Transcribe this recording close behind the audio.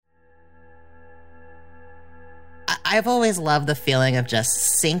I've always loved the feeling of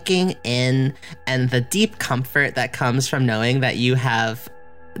just sinking in and the deep comfort that comes from knowing that you have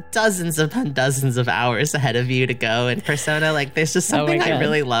dozens upon dozens of hours ahead of you to go in Persona. Like, there's just something I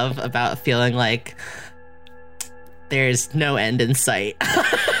really love about feeling like there's no end in sight.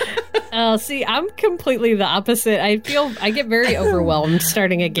 Oh, see, I'm completely the opposite. I get very overwhelmed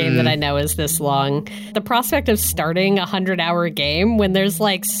starting a game that I know is this long. The prospect of starting a 100-hour game when there's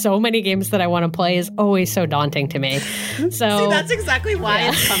like so many games that I want to play is always so daunting to me. So see, that's exactly why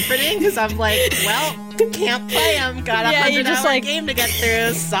it's comforting, because I'm like, well, can't play them. Got a 100-hour game to get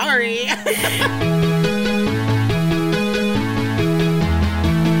through. Sorry.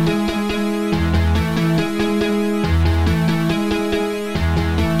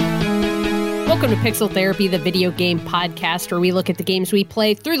 Welcome to Pixel Therapy, the video game podcast where we look at the games we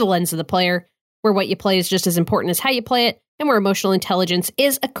play through the lens of the player, where what you play is just as important as how you play it, and where emotional intelligence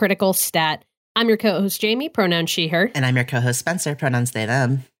is a critical stat. I'm your co-host, Jamie, pronouns she, her. And I'm your co-host, Spencer, pronouns they,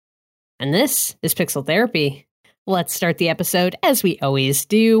 them. And this is Pixel Therapy. Let's start the episode, as we always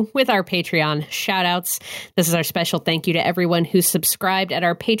do, with our Patreon shoutouts. This is our special thank you to everyone who subscribed at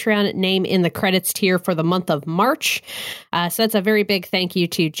our Patreon name in the credits tier for the month of March. So that's a very big thank you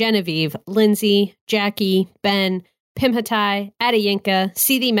to Genevieve, Lindsay, Jackie, Ben, Pimhatai, Adiyinka,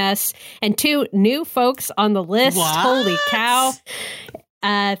 CD Mess, and 2 new folks on the list. What? Holy cow.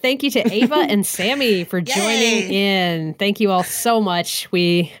 Thank you to Ava and Sammy for joining in. Thank you all so much.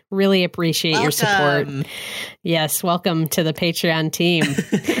 We really appreciate your support. Yes, welcome to the Patreon team.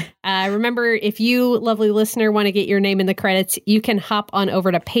 Remember, if you, lovely listener, want to get your name in the credits, you can hop on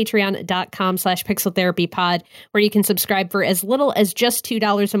over to patreon.com/pixeltherapypod, where you can subscribe for as little as just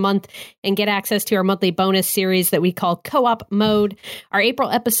 $2 a month and get access to our monthly bonus series that we call Co-op Mode. Our April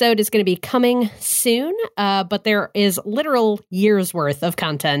episode is going to be coming soon, but there is literal years worth of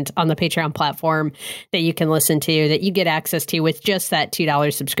content on the Patreon platform that you can listen to, that you get access to with just that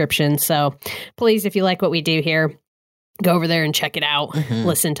 $2 subscription. So please, if you like what we do here, go over there and check it out.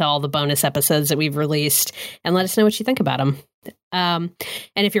 Listen to all the bonus episodes that we've released and let us know what you think about them. And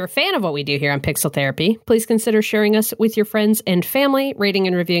if you're a fan of what we do here on Pixel Therapy, please consider sharing us with your friends and family, rating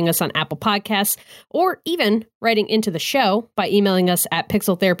and reviewing us on Apple Podcasts, or even writing into the show by emailing us at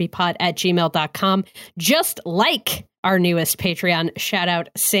pixeltherapypod@gmail.com, just like our newest Patreon shout out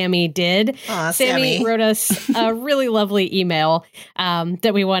Sammy did. Sammy wrote us a really lovely email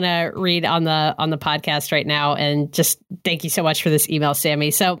that we want to read on the podcast right now. And just thank you so much for this email, Sammy.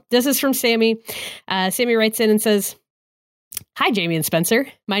 So this is from Sammy. Sammy writes in and says, "Hi, Jamie and Spencer.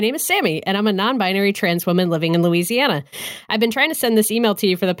 My name is Sammy, and I'm a non-binary trans woman living in Louisiana. I've been trying to send this email to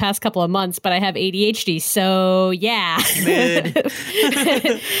you for the past couple of months, but I have ADHD, so yeah."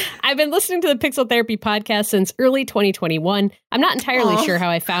 I've been listening to the Pixel Therapy podcast since early 2021. I'm not entirely sure how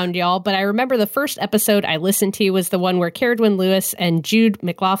I found y'all, but I remember the first episode I listened to was the one where Caradwyn Lewis and Jude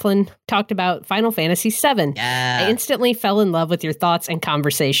McLaughlin talked about Final Fantasy VII. Yeah. I instantly fell in love with your thoughts and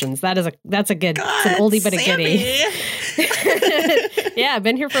conversations. That's a good, it's an oldie but a goodie. Yeah, I've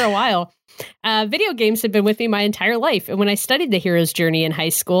been here for a while. Video games have been with me my entire life. And when I studied the hero's journey in high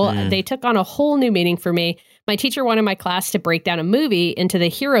school, they took on a whole new meaning for me. My teacher wanted my class to break down a movie into the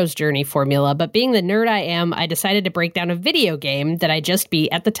hero's journey formula. But being the nerd I am, I decided to break down a video game that I just beat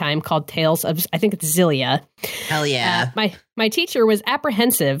at the time called Tales of, I think it's Xillia. Hell yeah. My teacher was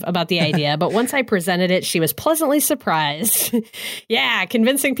apprehensive about the idea, but once I presented it, she was pleasantly surprised. Yeah,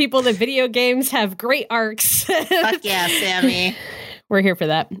 convincing people that video games have great arcs. Fuck yeah, Sammy. We're here for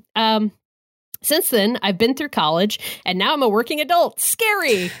that. Since then, I've been through college, and now I'm a working adult.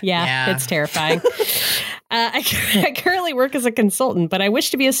 Scary. Yeah. It's terrifying. I currently work as a consultant, but I wish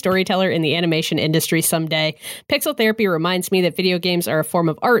to be a storyteller in the animation industry someday. Pixel Therapy reminds me that video games are a form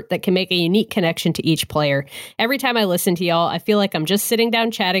of art that can make a unique connection to each player. Every time I listen to y'all, I feel like I'm just sitting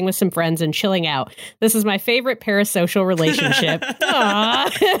down chatting with some friends and chilling out. This is my favorite parasocial relationship.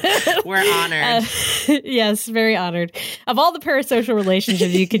 We're honored. Yes, very honored. Of all the parasocial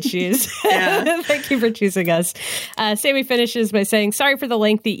relationships you could choose. Thank you for choosing us. Sammy finishes by saying, "Sorry for the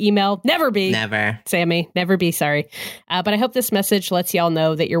lengthy email. Never be." Never. Sammy, never be sorry. But I hope this message lets y'all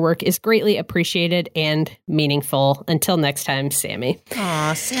know that your work is greatly appreciated and meaningful. Until next time, Sammy.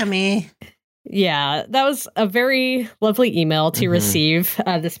 Aw, Sammy. Yeah, that was a very lovely email to receive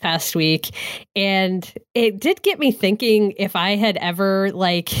this past week. And it did get me thinking if I had ever,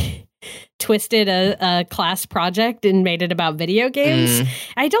 twisted a class project and made it about video games.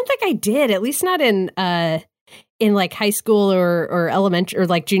 I don't think I did, at least not in high school or elementary or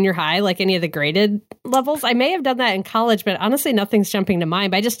junior high, any of the graded levels. I may have done that in college, but honestly, nothing's jumping to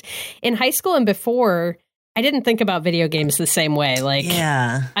mind. But in high school and before, I didn't think about video games the same way. Like,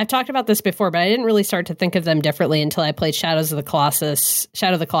 yeah, I've talked about this before, but I didn't really start to think of them differently until I played Shadow of the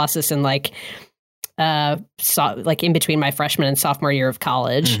Colossus, and like in between my freshman and sophomore year of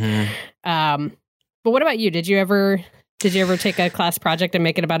college. But what about you? Did you ever take a class project and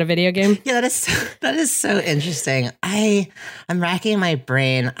make it about a video game? Yeah, that is so interesting. I'm racking my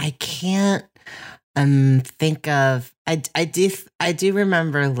brain. I can't think of. I do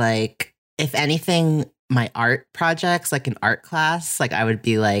remember, like, if anything, my art projects, like an art class, like I would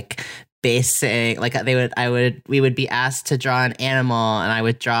be like basing, like we would be asked to draw an animal, and I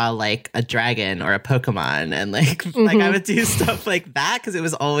would draw like a dragon or a Pokemon, and like I would do stuff like that because it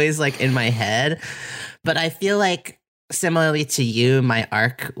was always like in my head. But I feel like, similarly to you, my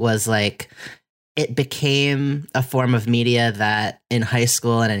arc was like, it became a form of media that in high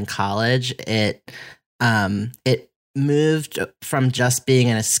school and in college, it moved from just being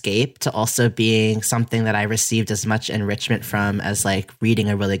an escape to also being something that I received as much enrichment from as like reading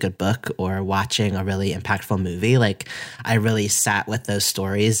a really good book or watching a really impactful movie. Like, I really sat with those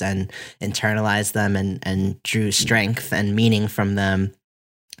stories and internalized them and drew strength and meaning from them.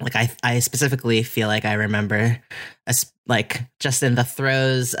 Like, I specifically feel like I remember, like, just in the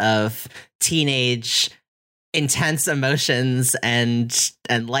throes of teenage intense emotions and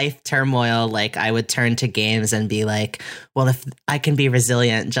life turmoil, like, I would turn to games and be like, well, if I can be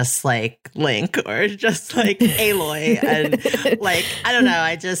resilient just like Link or just like Aloy, and like, I don't know,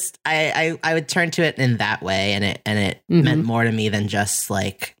 I would turn to it in that way, and it meant more to me than just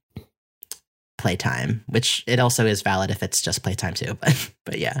like playtime, which it also is valid if it's just playtime too,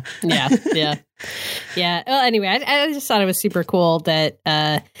 but yeah. Well, anyway, I just thought it was super cool that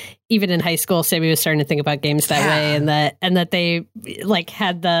even in high school, Sammy was starting to think about games that way, and that they like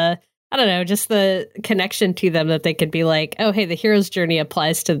had the, I don't know, just the connection to them, that they could be like, oh, hey, the hero's journey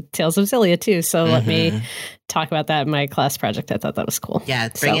applies to Tales of Xillia too, so let me talk about that in my class project. I thought that was cool. Yeah,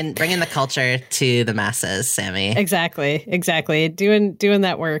 bring in the culture to the masses, Sammy. Exactly. Doing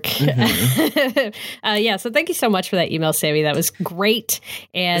that work. So thank you so much for that email, Sammy. That was great.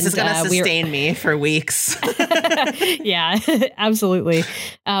 And this is going to sustain me for weeks. Yeah, absolutely.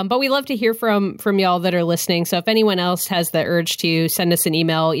 But we love to hear from y'all that are listening. So if anyone else has the urge to send us an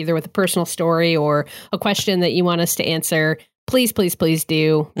email, either with a personal story or a question that you want us to answer, please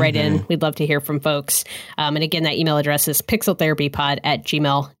do write in. We'd love to hear from folks. And again, that email address is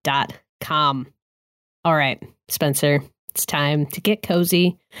pixeltherapypod@gmail.com. All right, Spencer, it's time to get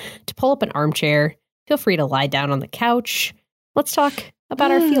cozy, to pull up an armchair. Feel free to lie down on the couch. Let's talk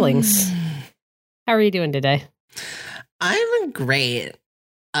about our feelings. How are you doing today? I'm great.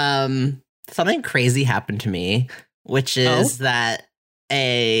 Something crazy happened to me, which is that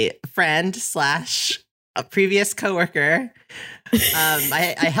a friend / a previous coworker,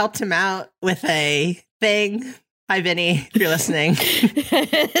 I helped him out with a thing. Hi, Vinny, if you're listening.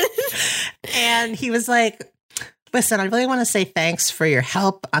 And he was like, listen, I really want to say thanks for your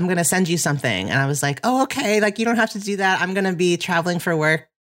help. I'm going to send you something. And I was like, oh, okay. Like, you don't have to do that. I'm going to be traveling for work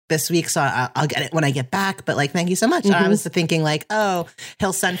this week, so I'll get it when I get back. But like, thank you so much. And I was thinking like, oh,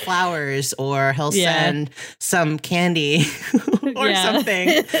 he'll send flowers or he'll send some candy or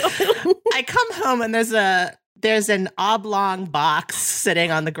something. I come home and there's an oblong box sitting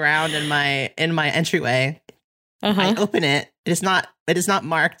on the ground in my entryway. I open it. It is not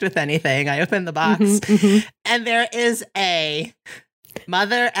marked with anything. I open the box and there is a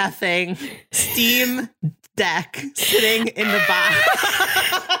mother effing Steam Deck sitting in the box.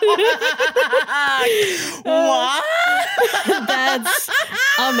 What? That's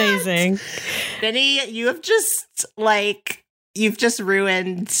amazing. Vinny, you've just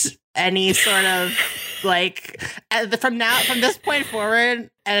ruined any sort of like from this point forward.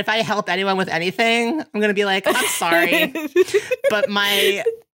 And if I help anyone with anything, I'm gonna be like, I'm sorry, but my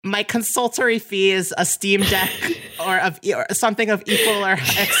consultory fee is a Steam Deck or something of equal or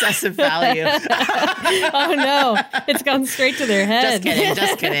excessive value. Oh no, it's gone straight to their head.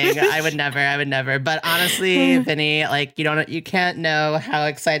 Just kidding. I would never. But honestly, Vinny, like, you can't know how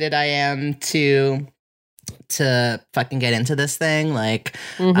excited I am to fucking get into this thing. Like,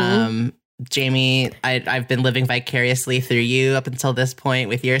 Jamie, I've been living vicariously through you up until this point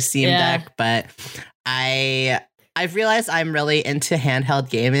with your Steam Deck, but I've realized I'm really into handheld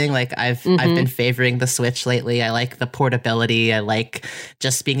gaming. Like, I've been favoring the Switch lately. I like the portability. I like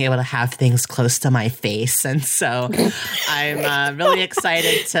just being able to have things close to my face. And so I'm really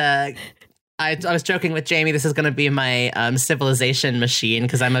excited to... I was joking with Jamie, this is going to be my Civilization machine,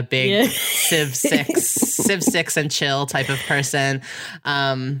 because I'm a big Civ 6 and chill type of person.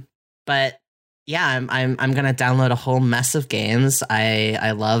 But yeah, I'm going to download a whole mess of games.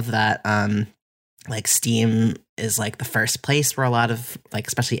 I love that like Steam is like the first place where a lot of like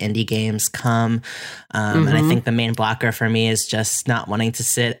especially indie games come. And I think the main blocker for me is just not wanting to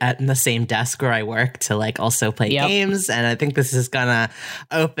sit at the same desk where I work to like also play games. And I think this is gonna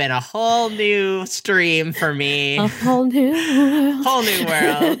open a whole new stream for me. A whole new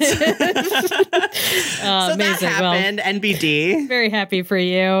world. So amazing. that happened, well, NBD. Very happy for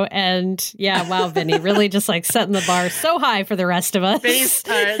you. And yeah, wow, Vinny, really just like setting the bar so high for the rest of us.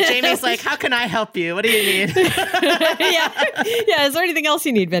 Jamie's like, how can I help you? What do you need? Yeah. Is there anything else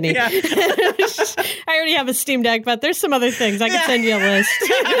you need, Vinny? Yeah. I already have a Steam Deck, but there's some other things. I can send you a list.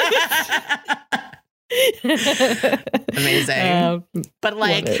 Amazing. But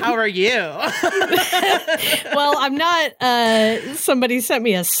like, how are you? Well, I'm not somebody sent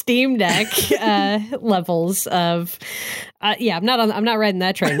me a Steam Deck levels of I'm not riding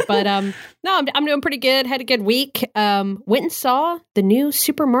that train. But no, I'm doing pretty good. Had a good week. Went and saw the new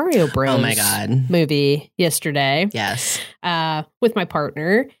Super Mario Bros. Oh my God. Movie yesterday. Yes. With my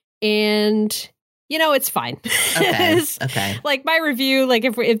partner. And it's fine. Okay. Okay. Like my review, like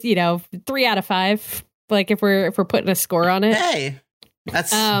if 3 out of 5, like if we're putting a score on it. Hey,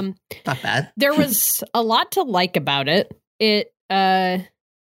 that's not bad. There was a lot to like about it.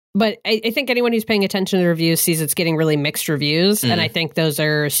 But I think anyone who's paying attention to the reviews sees it's getting really mixed reviews, and I think those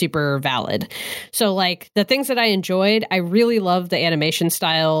are super valid. So, like, the things that I enjoyed, I really love the animation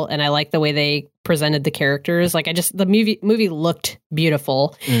style, and I like the way they presented the characters. Like, the movie looked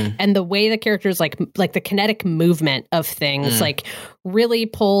beautiful, and the way the characters, like the kinetic movement of things, like, really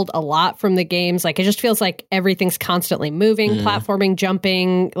pulled a lot from the games. Like, it just feels like everything's constantly moving, platforming,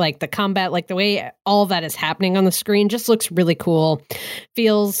 jumping, like the combat, like the way all of that is happening on the screen just looks really cool.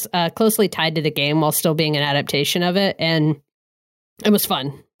 Feels closely tied to the game while still being an adaptation of it. And it was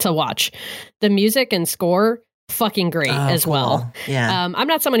fun to watch. The music and score, fucking great as well. Yeah. I'm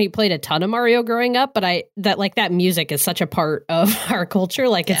not someone who played a ton of Mario growing up, but that music is such a part of our culture.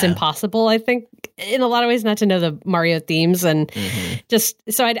 Like it's impossible, I think, in a lot of ways, not to know the Mario themes. And just,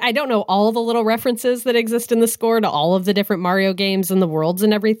 so I don't know all the little references that exist in the score to all of the different Mario games and the worlds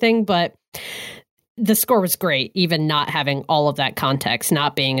and everything, but the score was great, even not having all of that context,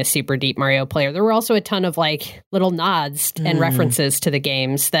 not being a super deep Mario player. There were also a ton of like little nods and references to the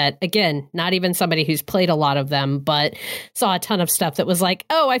games that, again, not even somebody who's played a lot of them, but saw a ton of stuff that was like,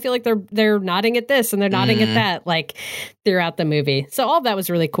 oh, I feel like they're nodding at this and they're nodding at that, like throughout the movie. So all of that was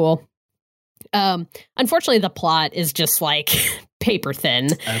really cool. Unfortunately, the plot is just like paper thin.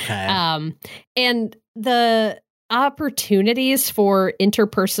 Okay. And the opportunities for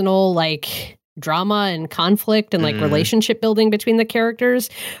interpersonal, like, drama and conflict and like relationship building between the characters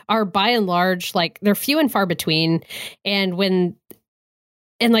are by and large like they're few and far between, and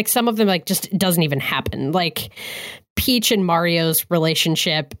like some of them like just doesn't even happen, like Peach and Mario's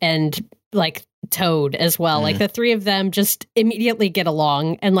relationship and like Toad as well. Like the three of them just immediately get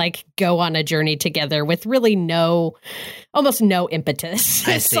along and like go on a journey together with really almost no impetus.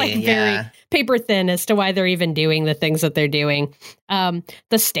 It's like very paper thin as to why they're even doing the things that they're doing. The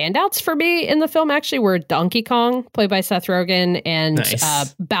standouts for me in the film actually were Donkey Kong, played by Seth Rogen, and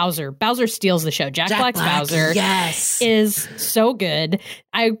Bowser. Bowser steals the show. Jack Black's Bowser is so good.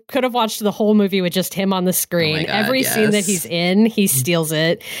 I could have watched the whole movie with just him on the screen. Oh God, every scene that he's in, he steals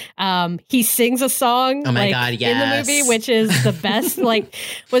it. He sings a song in the movie, which is the best, like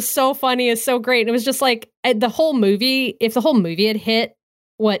was so funny, is so great. And it was just like the whole movie, if the whole movie had hit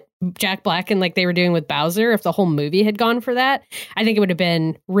what Jack Black and like they were doing with Bowser, if the whole movie had gone for that, I think it would have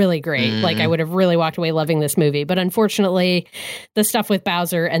been really great. Like I would have really walked away loving this movie. But unfortunately, the stuff with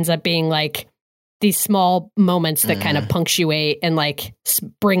Bowser ends up being like these small moments that kind of punctuate and like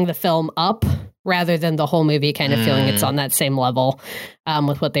bring the film up, rather than the whole movie kind of feeling it's on that same level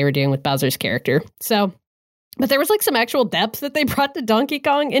with what they were doing with Bowser's character. So, but there was like some actual depth that they brought to Donkey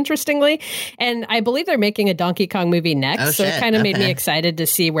Kong, interestingly. And I believe they're making a Donkey Kong movie next. So it kind of made me excited to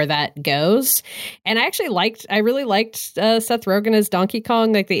see where that goes. And I really liked Seth Rogen as Donkey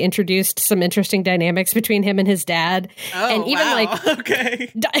Kong. Like they introduced some interesting dynamics between him and his dad. And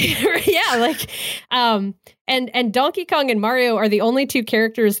and Donkey Kong and Mario are the only two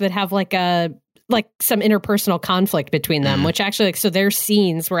characters that have like some interpersonal conflict between them, which actually, so their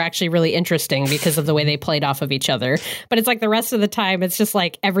scenes were actually really interesting because of the way they played off of each other. But it's like the rest of the time, it's just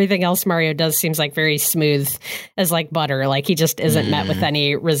like everything else Mario does seems like very smooth as like butter. Like he just isn't met with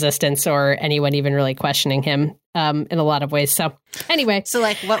any resistance or anyone even really questioning him. in a lot of ways. So anyway. So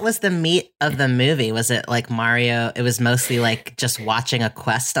like, what was the meat of the movie? Was it like Mario? It was mostly like just watching a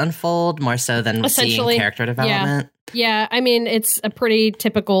quest unfold more so than seeing character development? Yeah, I mean, it's a pretty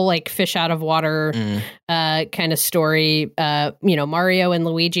typical like fish out of water kind of story. Mario and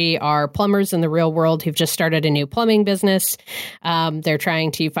Luigi are plumbers in the real world who've just started a new plumbing business. They're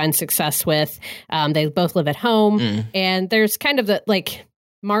trying to find success with. They both live at home, and there's kind of the like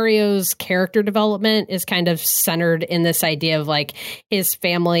Mario's character development is kind of centered in this idea of like his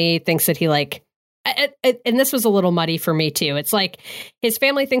family thinks that he like. And this was a little muddy for me too. It's like his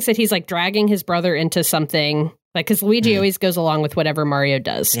family thinks that he's like dragging his brother into something. Like, because Luigi always goes along with whatever Mario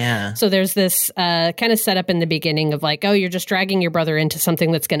does. Yeah. So there's this kind of setup in the beginning of like, oh, you're just dragging your brother into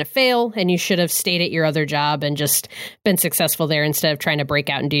something that's going to fail, and you should have stayed at your other job and just been successful there instead of trying to break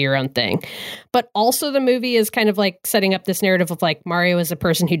out and do your own thing. But also the movie is kind of like setting up this narrative of like Mario is a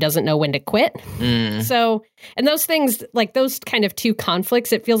person who doesn't know when to quit. So, and those things, like those kind of two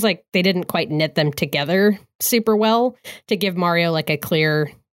conflicts, it feels like they didn't quite knit them together super well to give Mario like a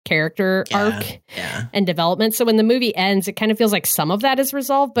clear character arc and development. So when the movie ends, it kind of feels like some of that is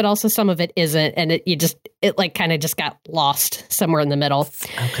resolved, but also some of it isn't, and it like kind of just got lost somewhere in the middle.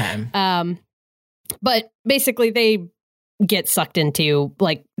 Okay. But basically they get sucked into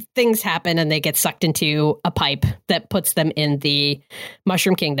like things happen, and they get sucked into a pipe that puts them in the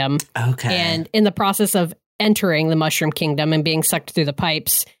Mushroom Kingdom. Okay. And in the process of entering the Mushroom Kingdom and being sucked through the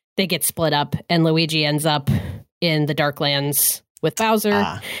pipes, they get split up, and Luigi ends up in the Darklands with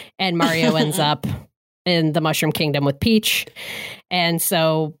Bowser, and Mario ends up in the Mushroom Kingdom with Peach. And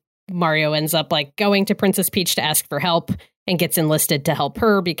so Mario ends up like going to Princess Peach to ask for help and gets enlisted to help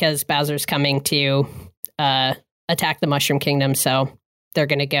her because Bowser's coming to attack the Mushroom Kingdom. So they're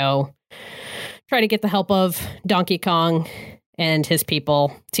going to go try to get the help of Donkey Kong and his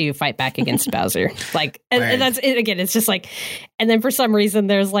people to fight back against Bowser. Like, and that's it again. It's just like, and then for some reason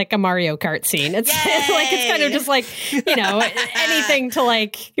there's like a Mario Kart scene. It's like, it's kind of just like, anything to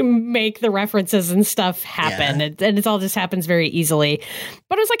like make the references and stuff happen. Yeah. And it all just happens very easily.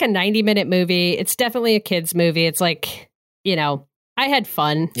 But it was like a 90-minute movie. It's definitely a kid's movie. It's like, I had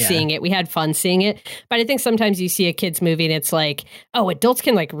fun seeing it. We had fun seeing it. But I think sometimes you see a kid's movie and it's like, oh, adults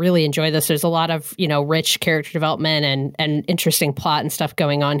can like really enjoy this. There's a lot of, rich character development and interesting plot and stuff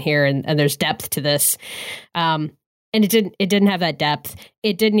going on here. And there's depth to this. And it didn't have that depth.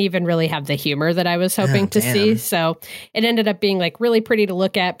 It didn't even really have the humor that I was hoping to see. So it ended up being like really pretty to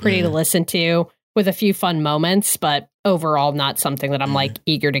look at, pretty to listen to, with a few fun moments, but overall not something that I'm like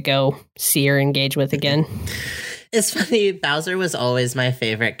eager to go see or engage with again. It's funny, Bowser was always my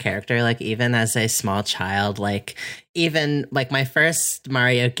favorite character, like even as a small child, like even like my first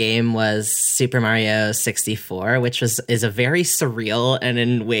Mario game was Super Mario 64, which is a very surreal and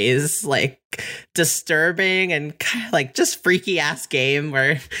in ways like disturbing and kind of like just freaky ass game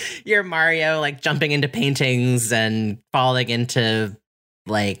where you're Mario like jumping into paintings and falling into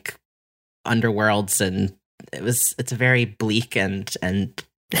like underworlds, and it's a very bleak and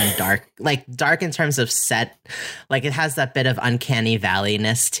dark, like dark in terms of set, like it has that bit of uncanny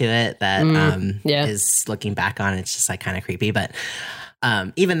valley-ness to it that is, looking back on, it's just like kind of creepy. But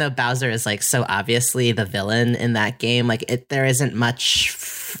even though Bowser is like so obviously the villain in that game, like there isn't much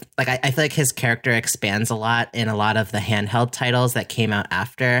like I feel like his character expands a lot in a lot of the handheld titles that came out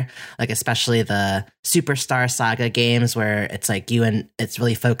after, like especially the Superstar Saga games where it's like it's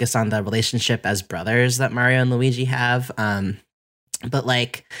really focused on the relationship as brothers that Mario and Luigi have. But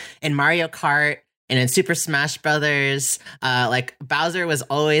like in Mario Kart and in Super Smash Brothers, like Bowser was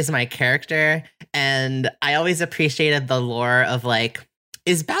always my character, and I always appreciated the lore of like,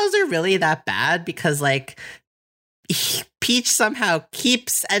 is Bowser really that bad? Because like Peach somehow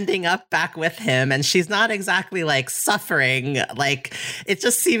keeps ending up back with him, and she's not exactly like suffering. Like it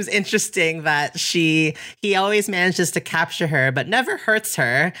just seems interesting that he always manages to capture her but never hurts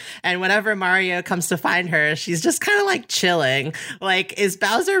her, and whenever Mario comes to find her, she's just kind of like chilling. Like, is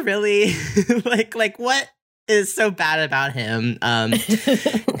Bowser really like what is so bad about him?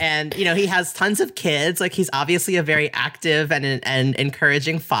 And he has tons of kids. Like he's obviously a very active and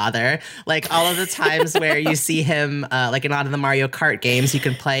encouraging father. Like all of the times where you see him like in a lot of the Mario Kart games, you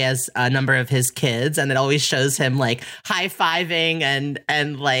can play as a number of his kids, and it always shows him like high-fiving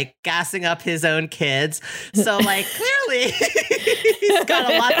and like gassing up his own kids. So like clearly he's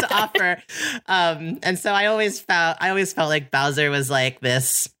got a lot to offer. And so I always felt like Bowser was like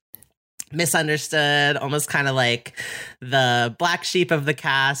this misunderstood, almost kind of like the black sheep of the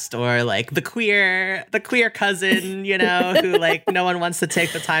cast, or like the queer cousin, you know, who like no one wants to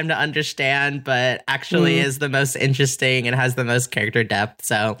take the time to understand, but actually is the most interesting and has the most character depth.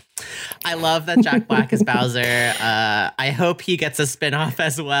 So I love that Jack Black is Bowser. I hope he gets a spinoff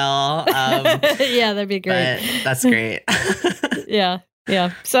as well. Yeah, that'd be great. That's great. Yeah.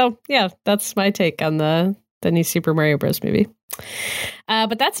 So yeah, that's my take on the new Super Mario Bros. Movie.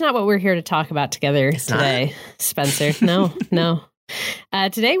 But that's not what we're here to talk about together today, Spencer. No.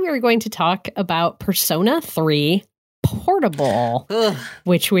 Today we are going to talk about Persona 3 Portable,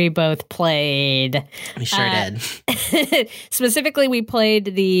 which we both played. We sure did. Specifically, we played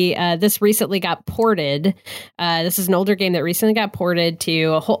this recently got ported. This is an older game that recently got ported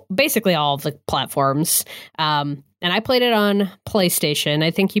to basically all of the platforms. And I played it on PlayStation.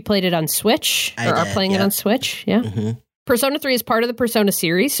 I think you played it on Switch, are playing it on Switch. Yeah. Mm-hmm. Persona 3 is part of the Persona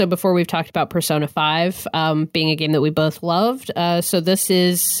series. So before we've talked about Persona 5 being a game that we both loved. So this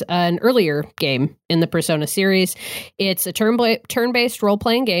is an earlier game in the Persona series. It's a turn-based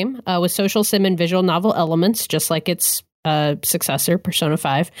role-playing game with social sim and visual novel elements, just like its successor, Persona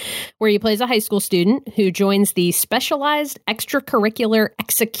 5, where you play as a high school student who joins the Specialized Extracurricular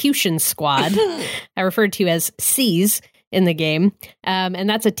Execution Squad, I referred to as SEAS, in the game. And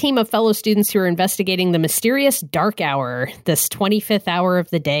that's a team of fellow students who are investigating the mysterious dark hour, this 25th hour of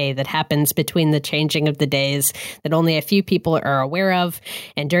the day that happens between the changing of the days that only a few people are aware of.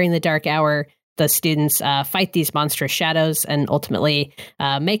 And during the dark hour, the students fight these monstrous shadows and ultimately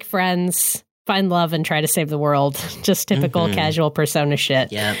make friends, find love, and try to save the world. Just typical casual Persona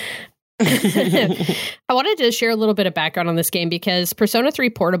shit. Yeah. I wanted to share a little bit of background on this game because Persona 3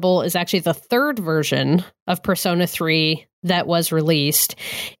 Portable is actually the third version of Persona 3 that was released.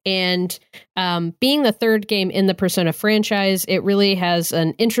 And being the third game in the Persona franchise, it really has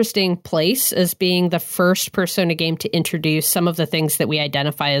an interesting place as being the first Persona game to introduce some of the things that we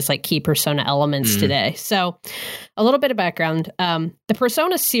identify as like key Persona elements today. So a little bit of background. The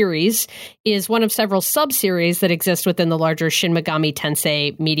Persona series is one of several sub-series that exist within the larger Shin Megami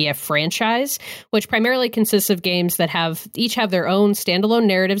Tensei media franchise, which primarily consists of games that each have their own standalone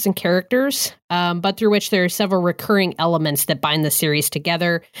narratives and characters, but through which there are several recurring elements that bind the series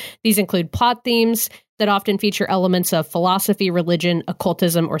together. These include plot themes that often feature elements of philosophy, religion,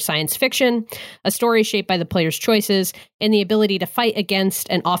 occultism, or science fiction, a story shaped by the player's choices, and the ability to fight against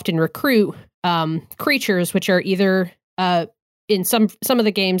and often recruit creatures, which are either in some of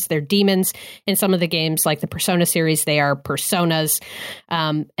the games, they're demons. In some of the games, like the Persona series, they are personas.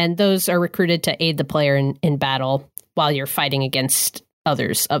 And those are recruited to aid the player in battle while you're fighting against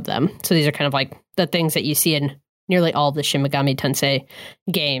others of them. So these are kind of like the things that you see in nearly all of the Shin Megami Tensei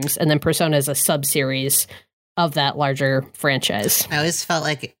games. And then Persona is a sub-series of that larger franchise. I always felt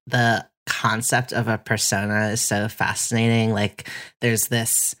like the concept of a persona is so fascinating. Like there's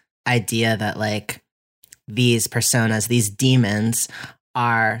this idea that like these personas, these demons,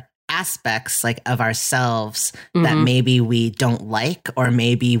 are aspects like of ourselves that maybe we don't like or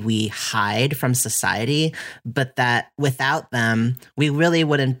maybe we hide from society, but that without them we really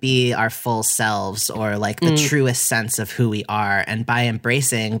wouldn't be our full selves or like the truest sense of who we are. And by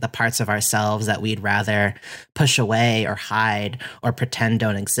embracing the parts of ourselves that we'd rather push away or hide or pretend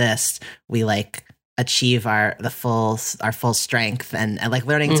don't exist, we like achieve our full strength and like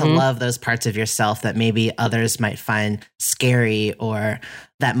learning to love those parts of yourself that maybe others might find scary or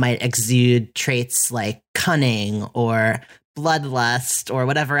that might exude traits like cunning or bloodlust or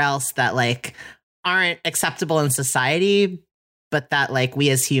whatever else that like aren't acceptable in society, but that like we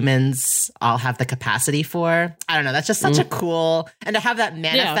as humans all have the capacity for. I don't know. That's just such a cool, and to have that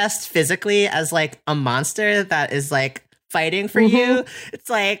manifest physically as like a monster that is like fighting for you. It's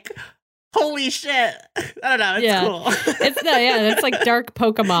like, holy shit. I don't know. It's cool. It's like dark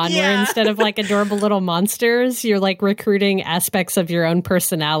Pokemon where instead of like adorable little monsters, you're like recruiting aspects of your own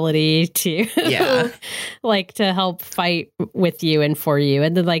personality to like to help fight with you and for you.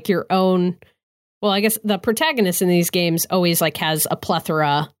 And then like your own, well, I guess the protagonist in these games always like has a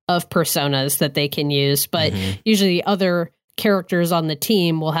plethora of personas that they can use, but usually the other characters on the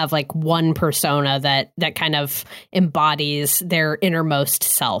team will have like one persona that kind of embodies their innermost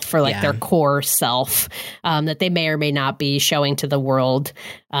self or like their core self that they may or may not be showing to the world.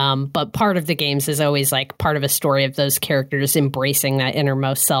 But part of the games is always like part of a story of those characters embracing that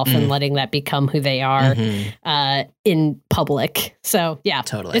innermost self and letting that become who they are in public. So yeah,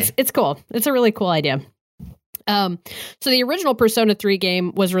 totally. It's cool. It's a really cool idea. So the original Persona 3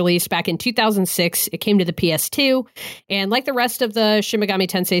 game was released back in 2006. It came to the PS2, and like the rest of the Shin Megami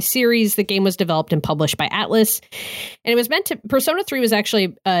Tensei series, the game was developed and published by Atlus. And it was meant to, Persona 3 was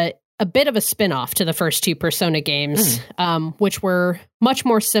actually a a bit of a spin-off to the first two Persona games, which were much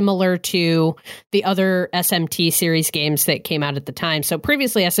more similar to the other SMT series games that came out at the time. So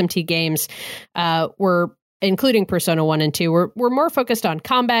previously, SMT games were, including Persona 1 and 2, were more focused on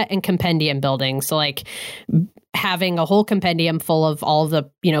combat and compendium building. So like having a whole compendium full of all the,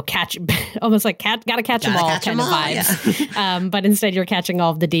 almost like gotta catch them all kind of vibes. Yeah. But instead you're catching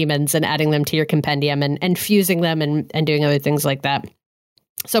all of the demons and adding them to your compendium and fusing them and doing other things like that.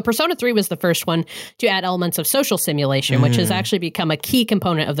 So Persona 3 was the first one to add elements of social simulation, which has actually become a key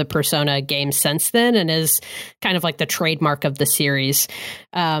component of the Persona games since then and is kind of like the trademark of the series.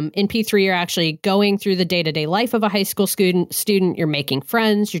 In P3, you're actually going through the day-to-day life of a high school student. You're making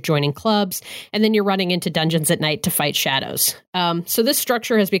friends, you're joining clubs, and then you're running into dungeons at night to fight shadows. So this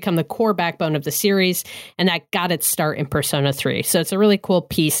structure has become the core backbone of the series, and that got its start in Persona 3. So it's a really cool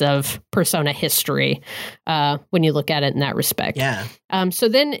piece of Persona history when you look at it in that respect. Yeah.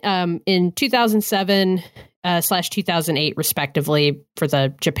 So then in 2007 / 2008, respectively, for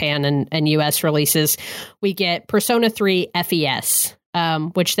the Japan and US releases, we get Persona 3 FES,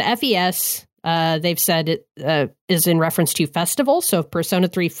 which the FES, they've said it is in reference to festival. So Persona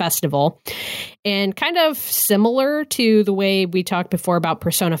 3 Festival. And kind of similar to the way we talked before about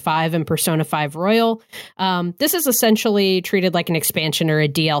Persona 5 and Persona 5 Royal, this is essentially treated like an expansion or a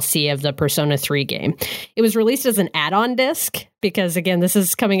DLC of the Persona 3 game. It was released as an add-on disc because, again, this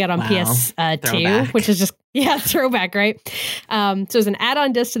is coming out on PS2, which is just, throwback, right? So it was an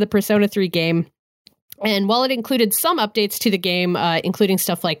add-on disc to the Persona 3 game. And while it included some updates to the game, including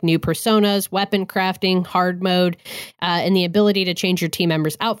stuff like new personas, weapon crafting, hard mode, and the ability to change your team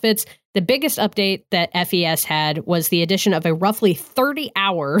members' outfits, the biggest update that FES had was the addition of a roughly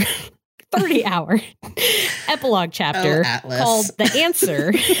 30-hour epilogue chapter called The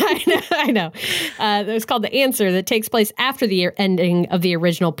Answer. I know. It was called The Answer that takes place after the ending of the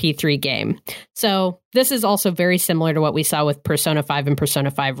original P3 game. So this is also very similar to what we saw with Persona 5 and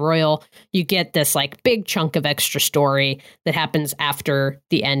Persona 5 Royal. You get this like big chunk of extra story that happens after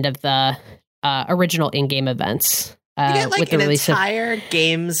the end of the original in-game events. You get like with the an entire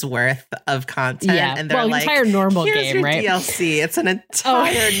game's worth of content, and they're like, entire normal here's game, your right? DLC. It's an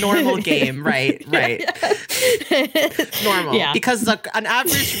entire normal game, right? Normal, because an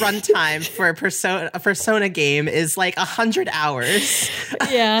average runtime for a Persona game is like 100 hours.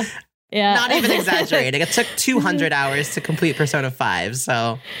 Yeah. Not even exaggerating. It took 200 hours to complete Persona 5.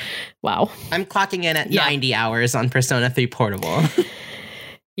 So, wow, I'm clocking in at 90 hours on Persona 3 Portable.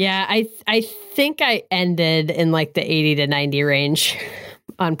 Yeah, I think I ended in like the 80 to 90 range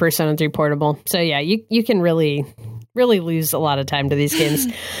on Persona 3 Portable. So yeah, you can really lose a lot of time to these games.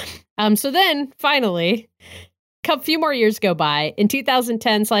 So then finally, a few more years go by. In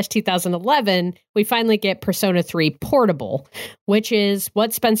 2010 / 2011, we finally get Persona 3 Portable, which is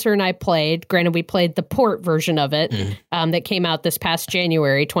what Spencer and I played. Granted, we played the port version of it that came out this past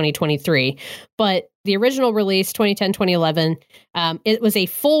January 2023. But the original release, 2010-2011, it was a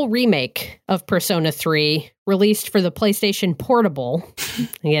full remake of Persona 3 released for the PlayStation Portable.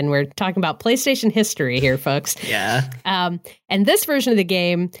 Again, we're talking about PlayStation history here, folks. Yeah. And this version of the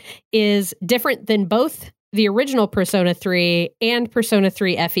game is different than both the original Persona 3 and Persona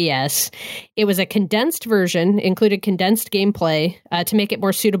 3 FES. It was a condensed version, included condensed gameplay to make it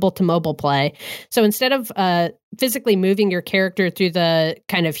more suitable to mobile play. So instead of physically moving your character through the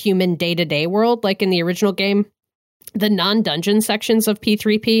kind of human day-to-day world like in the original game, the non-dungeon sections of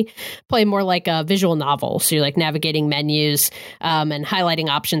P3P play more like a visual novel. So you're like navigating menus and highlighting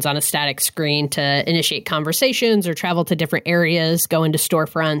options on a static screen to initiate conversations or travel to different areas, go into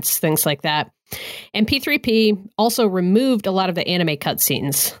storefronts, things like that. And P3P also removed a lot of the anime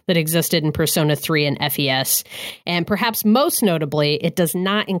cutscenes that existed in Persona 3 and FES. And perhaps most notably, it does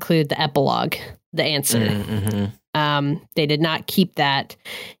not include the epilogue, The Answer. They did not keep that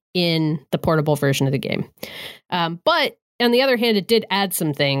in the portable version of the game. But on the other hand, it did add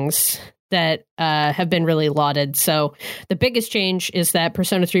some things that have been really lauded. So the biggest change is that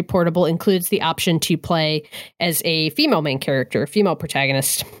Persona 3 Portable includes the option to play as a female main character, female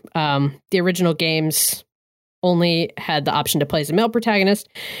protagonist. The original games only had the option to play as a male protagonist.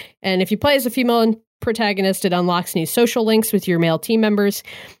 And if you play as a female protagonist, it unlocks new social links with your male team members.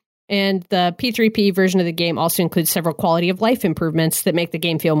 And the P3P version of the game also includes several quality of life improvements that make the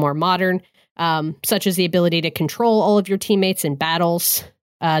game feel more modern, such as the ability to control all of your teammates in battles,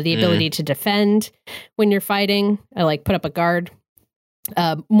 the ability to defend when you're fighting, like put up a guard,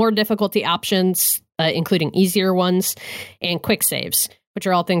 more difficulty options, including easier ones, and quick saves, which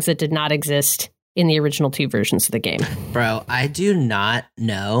are all things that did not exist in the original two versions of the game. Bro, I do not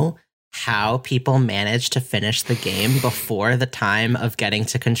know how people manage to finish the game before the time of getting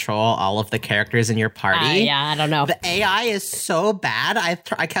to control all of the characters in your party. Yeah, I don't know. The AI is so bad. I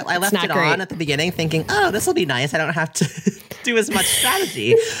left it great. on at the beginning thinking, oh, this will be nice. I don't have to do as much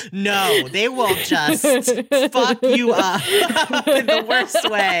strategy. No, they will just fuck you up in the worst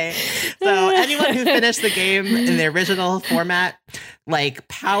way. So anyone who finished the game in the original format, like,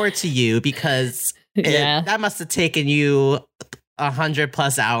 power to you, because that must have taken you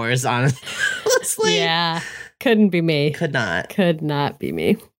 100+ hours, honestly. Yeah, couldn't be me. Could not be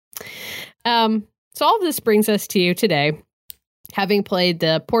me. So all of this brings us to you today, having played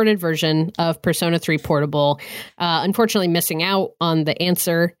the ported version of Persona 3 Portable, unfortunately missing out on the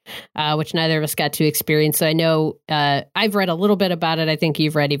answer, which neither of us got to experience. So I know I've read a little bit about it. I think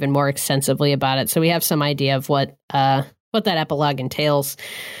you've read even more extensively about it. So we have some idea of what that epilogue entails.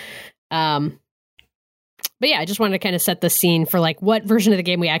 But yeah, I just wanted to kind of set the scene for like what version of the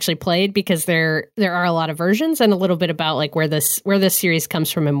game we actually played, because there are a lot of versions, and a little bit about like where this series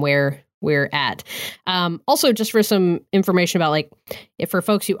comes from and where we're at. Also, just for some information about like, if for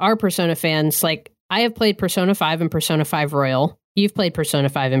folks who are Persona fans, like I have played Persona 5 and Persona 5 Royal. You've played Persona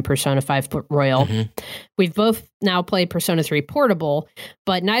 5 and Persona 5 Royal. Mm-hmm. We've both now played Persona 3 Portable,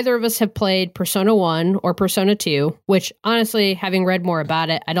 but neither of us have played Persona 1 or Persona 2, which honestly, having read more about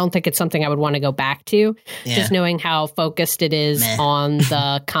it, I don't think it's something I would want to go back to. Yeah. Just knowing how focused it is on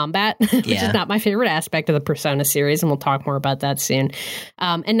the combat, which is not my favorite aspect of the Persona series, and we'll talk more about that soon.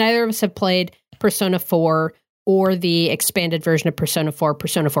 And neither of us have played Persona 4 or the expanded version of Persona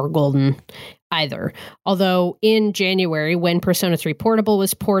 4 Golden either. Although in January, when Persona 3 Portable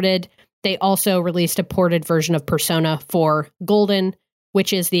was ported, they also released a ported version of Persona 4 Golden,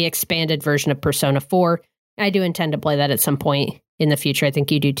 which is the expanded version of Persona 4. I do intend to play that at some point in the future. I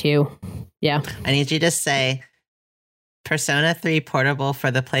think you do too. Yeah. I need you to say Persona 3 Portable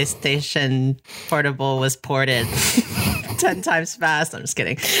for the PlayStation Portable was ported 10 times fast. I'm just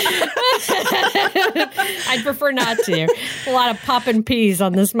kidding. I'd prefer not to. A lot of popping peas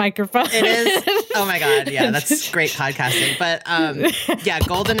on this microphone. It is. Oh my God. Yeah, that's great podcasting. But yeah,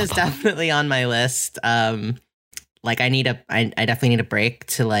 Golden is definitely on my list. Like I definitely need a break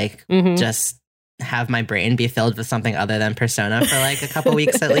to like just have my brain be filled with something other than Persona for like a couple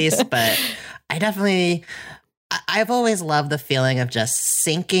weeks at least. But I've always loved the feeling of just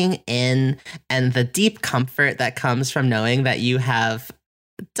sinking in and the deep comfort that comes from knowing that you have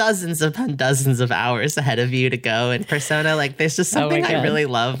dozens upon dozens of hours ahead of you to go in Persona. Like there's just something I really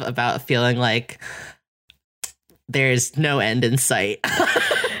love about feeling like there's no end in sight.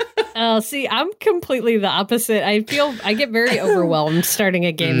 Oh, see, I'm completely the opposite. I get very overwhelmed starting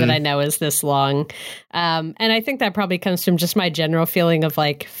a game that I know is this long. And I think that probably comes from just my general feeling of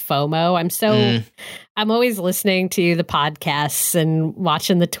like FOMO. I'm always listening to the podcasts and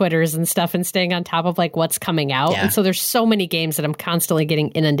watching the Twitters and stuff and staying on top of like what's coming out. Yeah. And so there's so many games that I'm constantly getting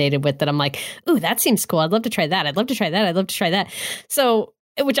inundated with that I'm like, ooh, that seems cool. I'd love to try that. I'd love to try that. I'd love to try that. So,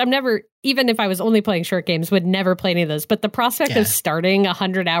 which I'm never, even if I was only playing short games, would never play any of those. But the prospect of starting a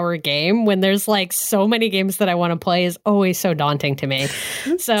 100-hour game when there's like so many games that I want to play is always so daunting to me.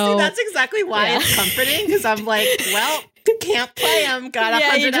 So see, that's exactly why it's comforting, because I'm like, well, can't play them. Got a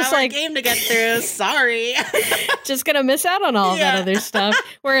 100-hour game to get through. Sorry. Just going to miss out on all of that other stuff.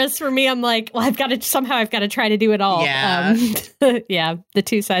 Whereas for me, I'm like, well, I've got to try to do it all. Yeah. The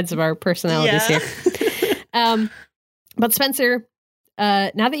two sides of our personalities here. But Spencer,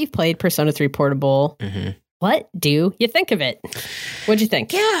 now that you've played Persona 3 Portable, what do you think of it? What'd you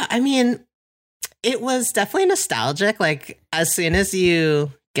think? Yeah, I mean, it was definitely nostalgic. Like, as soon as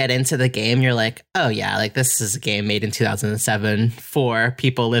you get into the game, you're like, oh yeah, like this is a game made in 2007 for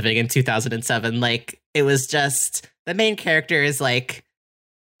people living in 2007. Like, it was just, the main character is like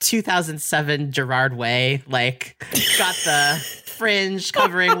 2007 Gerard Way, like got the fringe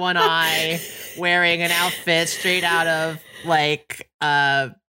covering one eye, wearing an outfit straight out of like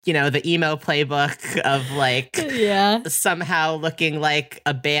the emo playbook of like somehow looking like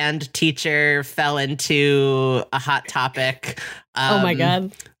a band teacher fell into a Hot Topic. Oh my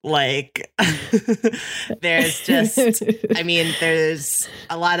God. Like there's just, I mean, there's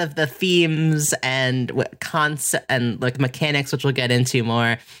a lot of the themes and concept and like mechanics, which we'll get into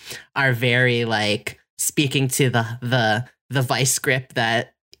more, are very like speaking to the vice grip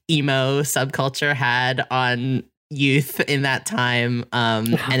that emo subculture had on youth in that time.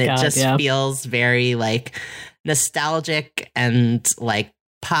 And it feels very like nostalgic and like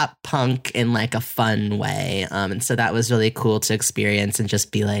pop punk in like a fun way. And so that was really cool to experience and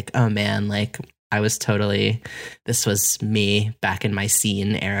just be like, oh man, like this was me back in my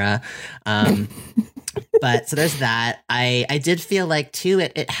scene era. But so there's that. I did feel like too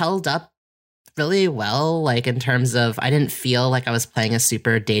it held up really well, like in terms of I didn't feel like I was playing a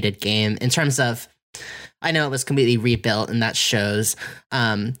super dated game in terms of I know it was completely rebuilt and that shows.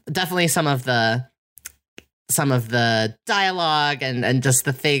 Definitely some of the dialogue and just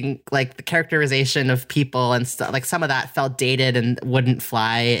the thing like the characterization of people and stuff like some of that felt dated and wouldn't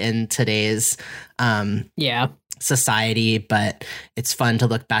fly in today's society, but it's fun to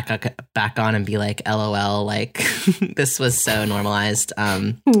look back on and be like LOL, like this was so normalized back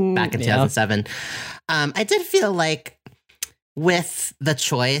in 2007. I did feel like with the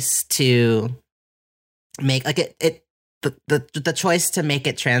choice to make like the choice to make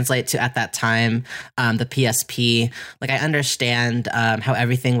it translate to at that time the PSP, like I understand how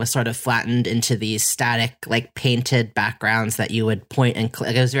everything was sort of flattened into these static like painted backgrounds that you would point and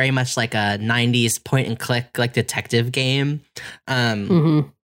click. It was very much like a 90s point and click like detective game, at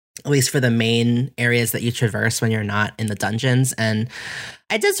least for the main areas that you traverse when you're not in the dungeons. And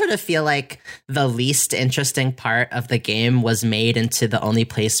I did sort of feel like the least interesting part of the game was made into the only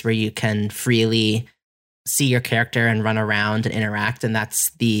place where you can freely see your character and run around and interact, and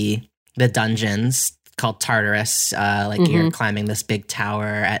that's the dungeons called Tartarus. You're climbing this big tower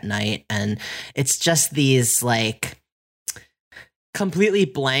at night, and it's just these like completely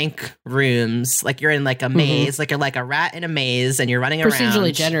blank rooms. Like you're in like a maze, like you're like a rat in a maze, and you're running around.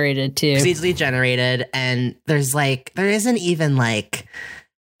 Procedurally generated, and there isn't even like.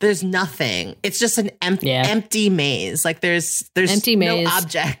 There's nothing. It's just an empty maze. Like there's empty no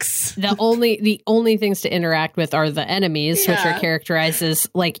objects. The only things to interact with are the enemies, which are characterized as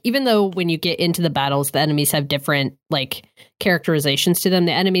like, even though when you get into the battles, the enemies have different like characterizations to them.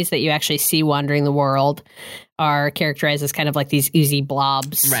 The enemies that you actually see wandering the world are characterized as kind of like these oozy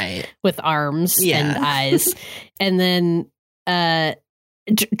blobs, right, with arms and eyes, and then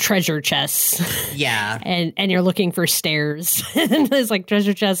treasure chests, and you're looking for stairs, and there's like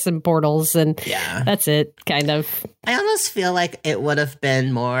treasure chests and portals, and that's it, kind of. I almost feel like it would have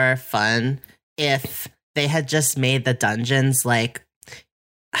been more fun if they had just made the dungeons like,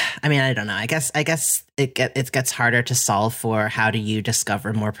 I mean, I don't know. I guess it gets harder to solve for how do you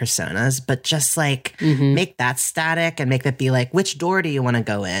discover more personas, but just like make that static and make that be like, which door do you want to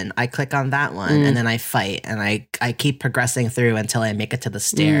go in? I click on that one and then I fight and I keep progressing through until I make it to the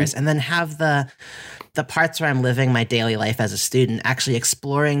stairs, and then have the parts where I'm living my daily life as a student, actually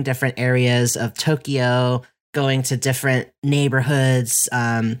exploring different areas of Tokyo, going to different neighborhoods,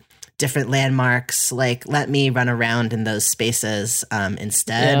 different landmarks, like let me run around in those spaces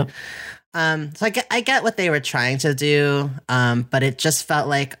instead. So I get what they were trying to do, but it just felt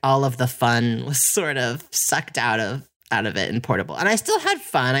like all of the fun was sort of sucked out of it in Portable. And I still had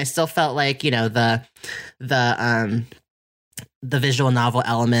fun. I still felt like, you know, the visual novel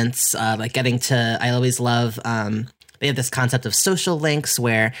elements, like getting to, I always love, they have this concept of social links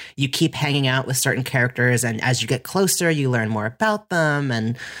where you keep hanging out with certain characters, and as you get closer, you learn more about them,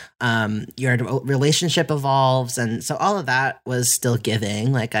 and your relationship evolves. And so all of that was still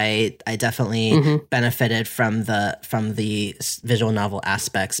giving. Like I definitely benefited from the visual novel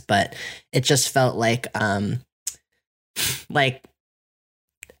aspects, but it just felt like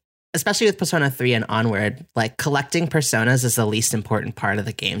especially with Persona 3 and onward, like collecting personas is the least important part of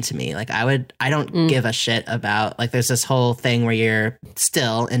the game to me. Like I don't give a shit about, like there's this whole thing where you're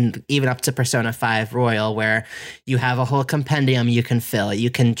still, and even up to Persona 5 Royal, where you have a whole compendium you can fill.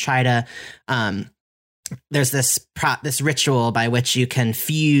 You can try to, there's this ritual by which you can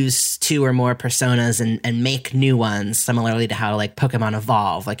fuse two or more personas and make new ones, similarly to how like Pokemon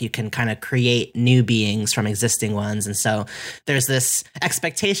evolve. Like you can kind of create new beings from existing ones. And so there's this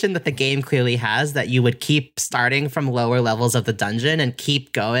expectation that the game clearly has that you would keep starting from lower levels of the dungeon and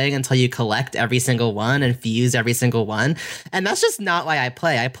keep going until you collect every single one and fuse every single one. And that's just not why I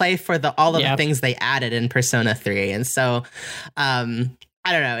play. I play for all of the things they added in Persona 3. And so I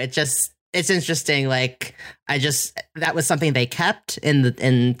don't know. It's interesting. Like that was something they kept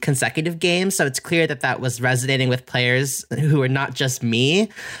in consecutive games. So it's clear that was resonating with players who are not just me.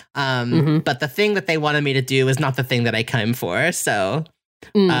 But the thing that they wanted me to do was not the thing that I came for. So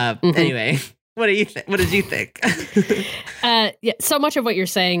anyway, what do you think? What did you think? So much of what you're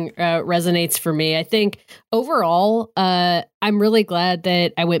saying resonates for me. I think overall, I'm really glad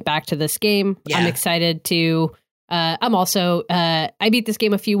that I went back to this game. Yeah. I'm excited to. I'm also, I beat this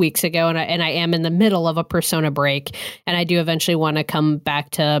game a few weeks ago, and I am in the middle of a Persona break, and I do eventually want to come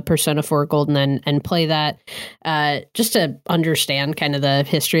back to Persona 4 Golden and play that, just to understand kind of the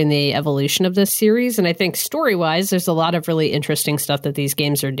history and the evolution of this series. And I think story-wise, there's a lot of really interesting stuff that these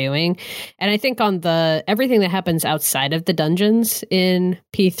games are doing. And I think on everything that happens outside of the dungeons in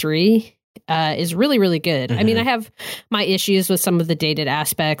P3, is really, really good. Mm-hmm. I mean, I have my issues with some of the dated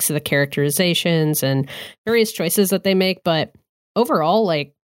aspects of the characterizations and various choices that they make, but overall,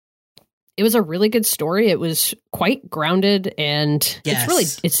 like, it was a really good story. It was quite grounded, and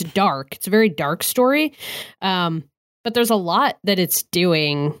it's dark. It's a very dark story. But there's a lot that it's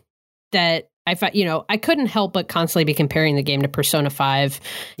doing that I thought, I couldn't help but constantly be comparing the game to Persona 5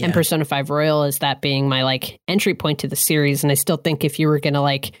 and Persona 5 Royal as that being my like entry point to the series. And I still think if you were going to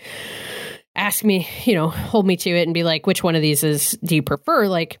like ask me, hold me to it and be like, which one of these do you prefer?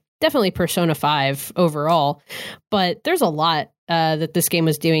 Like, definitely Persona 5 overall. But there's a lot that this game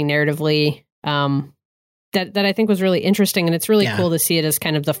was doing narratively that I think was really interesting. And it's really cool to see it as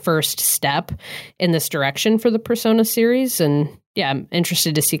kind of the first step in this direction for the Persona series. And I'm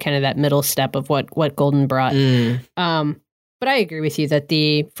interested to see kind of that middle step of what Golden brought. But I agree with you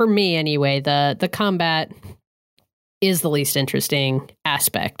that for me anyway, the combat is the least interesting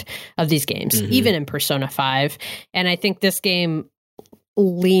aspect of these games, even in Persona 5. And I think this game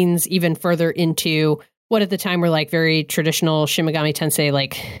leans even further into what at the time were like very traditional Shin Megami Tensei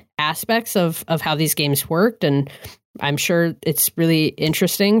like aspects of how these games worked. And I'm sure it's really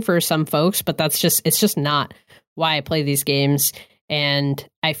interesting for some folks, but it's just not why I play these games. And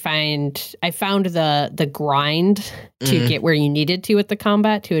I found the grind to get where you needed to with the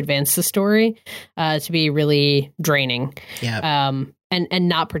combat to advance the story to be really draining. And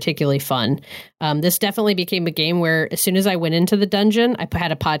not particularly fun. This definitely became a game where as soon as I went into the dungeon, I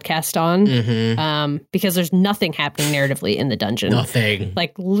had a podcast on because there's nothing happening narratively in the dungeon. Nothing.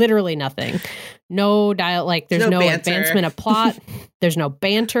 Like literally nothing. No dial. Like there's no advancement of plot. There's no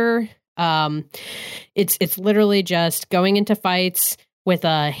banter. It's literally just going into fights with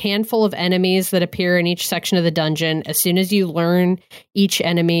a handful of enemies that appear in each section of the dungeon. As soon as you learn each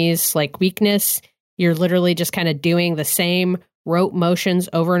enemy's like weakness, you're literally just kind of doing the same rote motions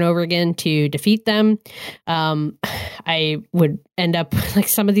over and over again to defeat them. I would end up like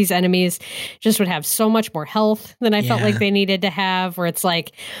some of these enemies just would have so much more health than I felt like they needed to have, where it's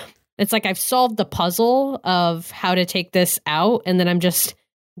like I've solved the puzzle of how to take this out, and then I'm just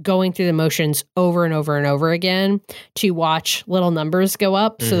going through the motions over and over and over again to watch little numbers go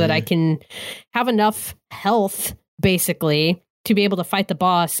up so that I can have enough health basically to be able to fight the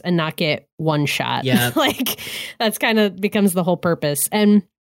boss and not get one shot. Like that's kind of becomes the whole purpose. And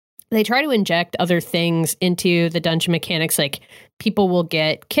they try to inject other things into the dungeon mechanics. Like people will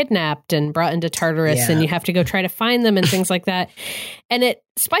get kidnapped and brought into Tartarus and you have to go try to find them and things like that. And it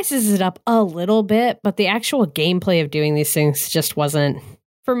spices it up a little bit, but the actual gameplay of doing these things just wasn't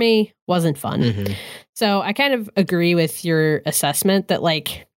fun. So I kind of agree with your assessment that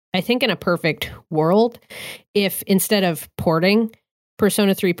like, I think in a perfect world, if instead of porting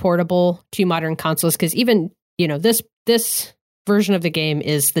Persona 3 Portable to modern consoles, because even, this version of the game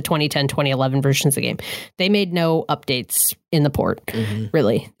is the 2010, 2011 versions of the game. They made no updates in the port,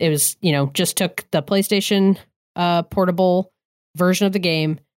 really. It was, just took the PlayStation portable version of the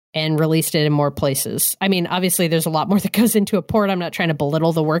game and released it in more places. I mean, obviously there's a lot more that goes into a port. I'm not trying to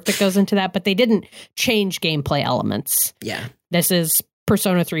belittle the work that goes into that, but they didn't change gameplay elements. This is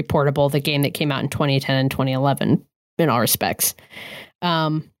Persona 3 Portable, the game that came out in 2010 and 2011 in all respects.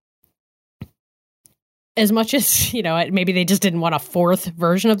 As much as, maybe they just didn't want a fourth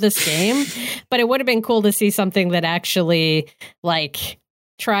version of this game, but it would have been cool to see something that actually like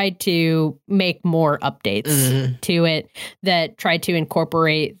tried to make more updates to it, that tried to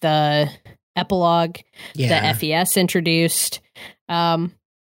incorporate the epilogue that FES introduced. But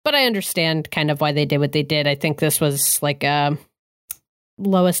I understand kind of why they did what they did. I think this was like a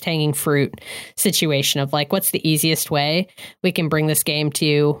lowest hanging fruit situation of like, what's the easiest way we can bring this game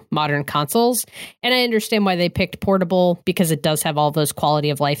to modern consoles? And I understand why they picked portable, because it does have all those quality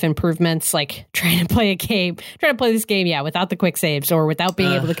of life improvements, like trying to play this game, without the quick saves or without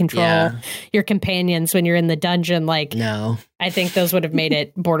being able to control your companions when you're in the dungeon. Like, no, I think those would have made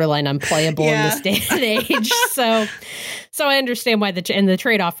it borderline unplayable in this day and age. So I understand why the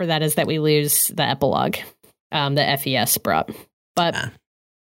trade-off for that is that we lose the epilogue that FES brought. But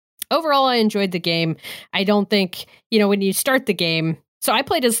overall, I enjoyed the game. I don't think, when you start the game, so I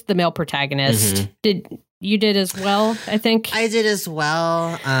played as the male protagonist. You did as well, I think? I did as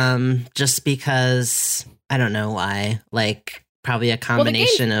well, just because, I don't know why, like, probably a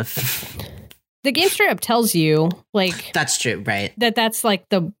combination of... The game straight up tells you, like... That's true, right. That's, like,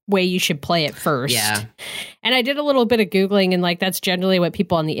 the way you should play it first. Yeah. And I did a little bit of Googling, and, like, that's generally what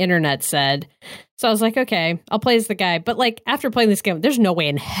people on the internet said. So I was like, okay, I'll play as the guy. But, like, after playing this game, there's no way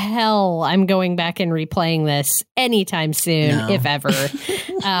in hell I'm going back and replaying this anytime soon, if ever.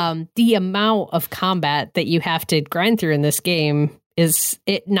 The amount of combat that you have to grind through in this game is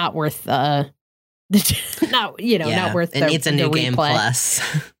it not worth not not worth it needs a new the game replay. plus.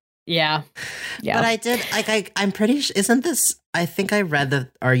 Yeah. But I did I'm pretty sure, isn't this, I think I read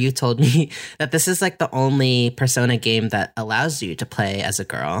that, or you told me that this is like the only Persona game that allows you to play as a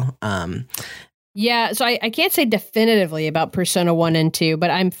girl. Yeah, so I can't say definitively about Persona 1 and 2, but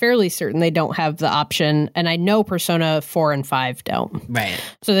I'm fairly certain they don't have the option, and I know Persona 4 and 5 don't. Right.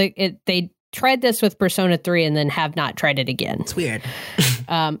 So they tried this with Persona 3 and then have not tried it again. It's weird.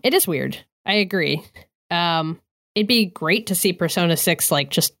 It is weird. I agree. It'd be great to see Persona 6 like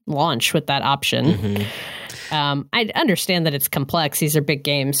just launch with that option. Mm-hmm. I understand that it's complex. These are big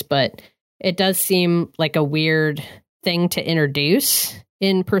games, but it does seem like a weird thing to introduce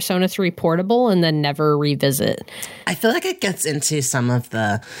in Persona 3 Portable and then never revisit. I feel like it gets into some of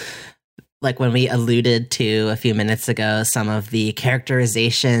the, like when we alluded to a few minutes ago, some of the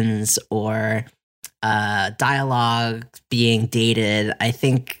characterizations or dialogue being dated. I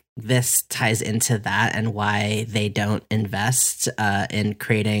think this ties into that and why they don't invest in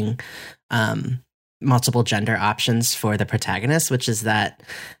creating multiple gender options for the protagonist, which is that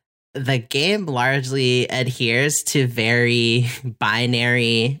the game largely adheres to very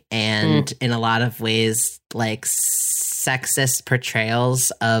binary and in a lot of ways like sexist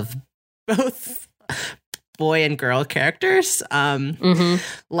portrayals of both boy and girl characters.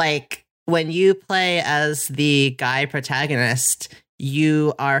 Like when you play as the guy protagonist,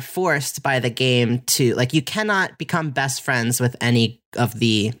 you are forced by the game to, like, you cannot become best friends with any of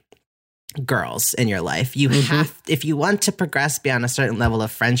the girls in your life. You have, if you want to progress beyond a certain level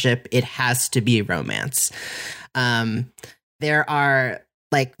of friendship, it has to be romance. There are,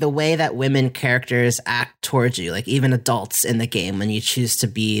 like, the way that women characters act towards you, like even adults in the game when you choose to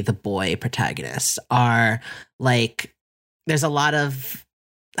be the boy protagonist, are like, there's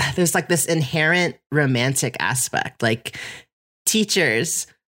like this inherent romantic aspect, like teachers,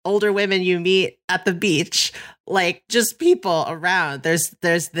 older women you meet at the beach, like just people around. There's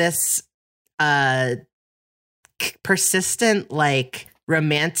this persistent like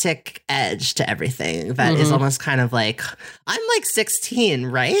romantic edge to everything that is almost kind of like, I'm like 16,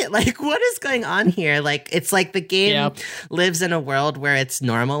 right? Like what is going on here? Like it's like the game lives in a world where it's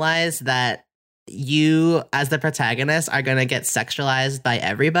normalized that you as the protagonist are going to get sexualized by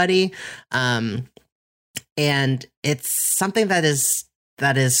everybody. And it's something that is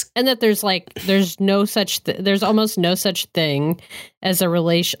and that there's almost no such thing as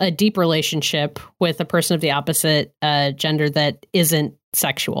a deep relationship with a person of the opposite gender that isn't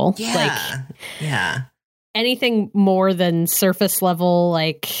sexual. Yeah. Anything more than surface level,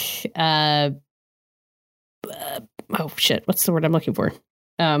 like oh shit, what's the word I'm looking for?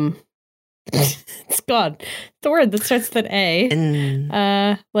 It's gone. The word that starts with an A.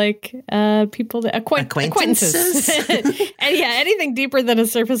 People that acquaintances. And yeah, anything deeper than a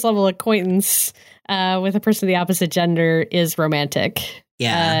surface level acquaintance with a person of the opposite gender is romantic.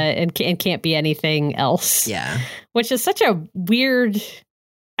 Yeah. And can't be anything else. Yeah. Which is such a weird,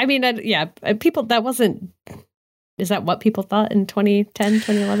 I mean, people, that wasn't, is that what people thought in 2010,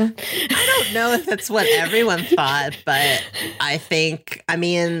 2011? I don't know if that's what everyone thought, but I think, I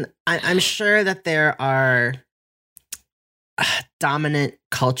mean, I'm sure that there are dominant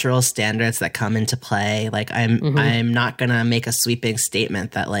cultural standards that come into play. Like I'm not going to make a sweeping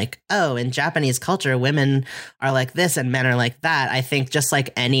statement that like, oh, in Japanese culture, women are like this and men are like that. I think just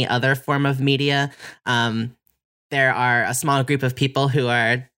like any other form of media, there are a small group of people who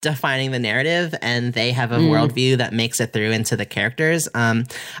are defining the narrative and they have a worldview that makes it through into the characters.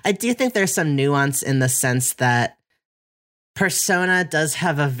 I do think there's some nuance in the sense that Persona does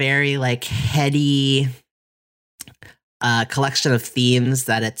have a very like heady collection of themes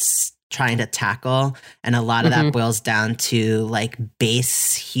that it's trying to tackle. And a lot of that boils down to like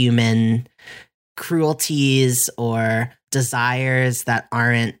base human cruelties or desires that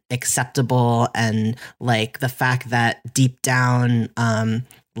aren't acceptable, and like the fact that deep down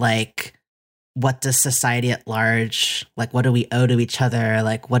like what does society at large, like what do we owe to each other,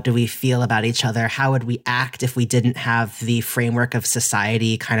 like what do we feel about each other, how would we act if we didn't have the framework of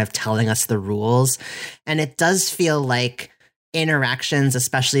society kind of telling us the rules. And it does feel like interactions,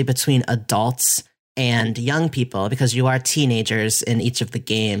 especially between adults and young people, because you are teenagers in each of the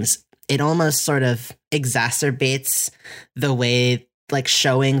games, it almost sort of exacerbates the way, like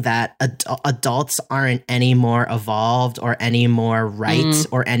showing that adults aren't any more evolved or any more right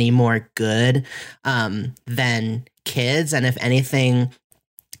or any more good than kids. And if anything,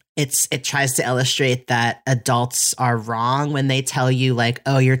 it tries to illustrate that adults are wrong when they tell you like,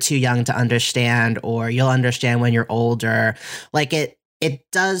 oh, you're too young to understand, or you'll understand when you're older. Like it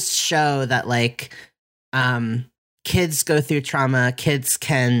does show that like, kids go through trauma, kids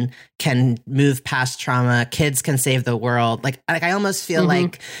can move past trauma, kids can save the world. Like I almost feel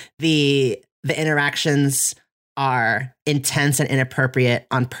like the interactions are intense and inappropriate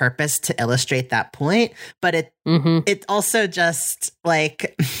on purpose to illustrate that point, but it also just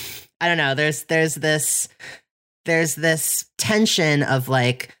like I don't know, there's this tension of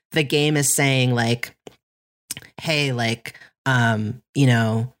like the game is saying like, hey, like you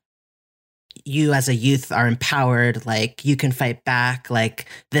know, you as a youth are empowered, like you can fight back, like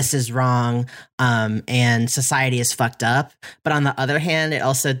this is wrong, and society is fucked up. But on the other hand, it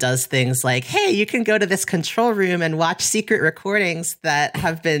also does things like, hey, you can go to this control room and watch secret recordings that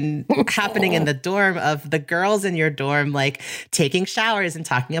have been happening in the dorm of the girls in your dorm, like taking showers and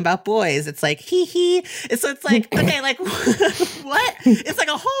talking about boys. It's like, hee hee. So it's like, okay, like what? It's like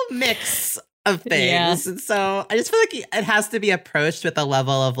a whole mix of things. Yeah. And so I just feel like it has to be approached with a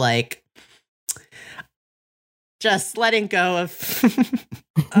level of like, just letting go of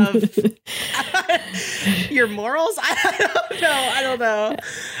your morals. I don't know.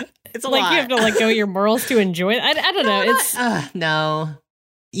 It's a like lot. You have to let go of your morals to enjoy it. I don't know. It's no.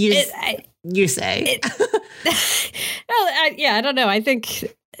 You say. Yeah, I don't know. I think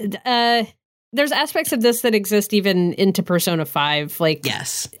there's aspects of this that exist even into Persona 5. Like,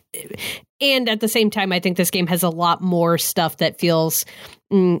 yes. And at the same time, I think this game has a lot more stuff that feels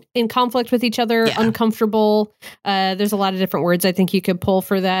in conflict with each other, uncomfortable. There's a lot of different words I think you could pull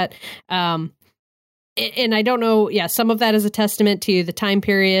for that. And I don't know, some of that is a testament to the time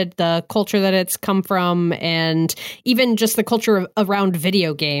period, the culture that it's come from, and even just the culture around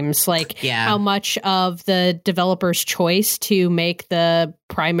video games, like how much of the developer's choice to make the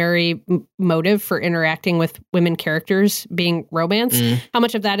primary motive for interacting with women characters being romance, how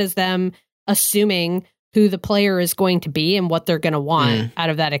much of that is them assuming who the player is going to be and what they're going to want out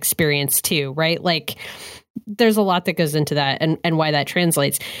of that experience too, right? Like there's a lot that goes into that and why that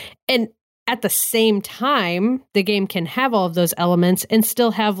translates. And at the same time, the game can have all of those elements and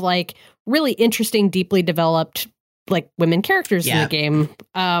still have like really interesting, deeply developed like women characters in the game.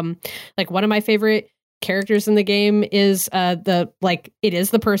 Like one of my favorite characters in the game is it is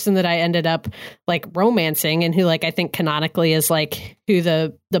the person that I ended up like romancing and who like I think canonically is like who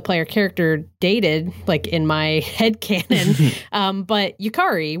the player character dated like in my head canon. But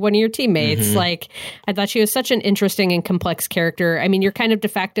Yukari, one of your teammates, like I thought she was such an interesting and complex character. I mean, you're kind of de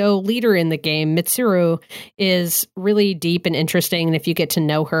facto leader in the game. Mitsuru is really deep and interesting, and if you get to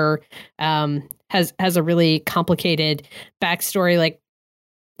know her, has a really complicated backstory. Like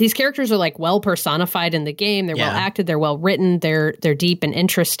these characters are like well personified in the game. They're well acted. They're well written. They're deep and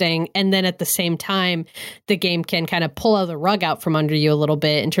interesting. And then at the same time, the game can kind of pull the rug out from under you a little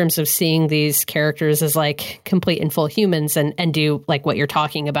bit in terms of seeing these characters as like complete and full humans and do like what you're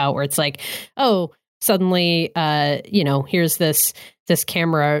talking about, where it's like, oh, suddenly, here's this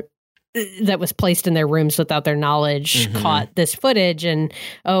camera that was placed in their rooms without their knowledge caught this footage, and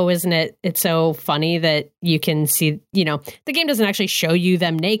isn't it's so funny that you can see, the game doesn't actually show you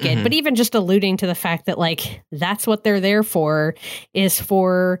them naked, but even just alluding to the fact that like that's what they're there for, is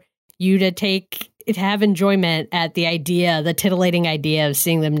for you to have enjoyment at the titillating idea of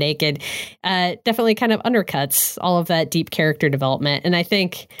seeing them naked, definitely kind of undercuts all of that deep character development. And I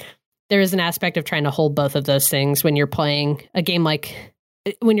think there is an aspect of trying to hold both of those things when you're playing a game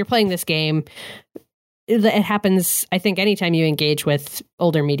when you're playing this game. It happens, I think, anytime you engage with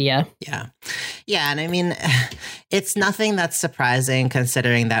older media. Yeah. And I mean, it's nothing that's surprising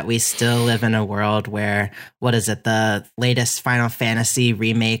considering that we still live in a world where, the latest Final Fantasy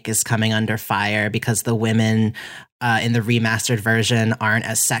remake is coming under fire because the women in the remastered version aren't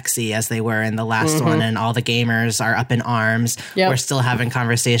as sexy as they were in the last one, and all the gamers are up in arms. We're still having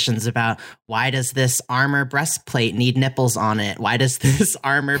conversations about, why does this armor breastplate need nipples on it? Why does this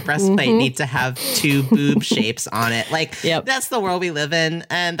armor breastplate need to have two boob shapes on it? Like, that's the world we live in,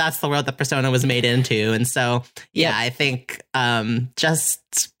 and that's the world that Persona was made into. And so, I think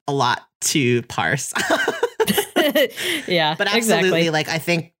just a lot to parse. But absolutely, exactly. Like, I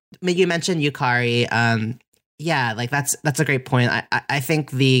think you mentioned Yukari. Like that's a great point. I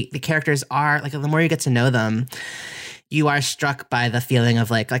think the characters are like, the more you get to know them, you are struck by the feeling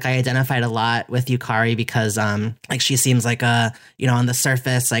of like I identified a lot with Yukari because like she seems like a, on the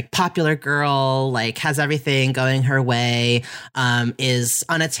surface, like popular girl, like has everything going her way, is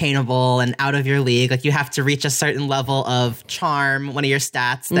unattainable and out of your league. Like you have to reach a certain level of charm, one of your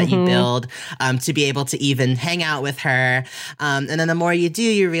stats that you build, to be able to even hang out with her. And then the more you do,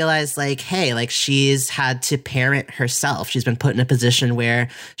 you realize like, hey, like she's had to parent herself. She's been put in a position where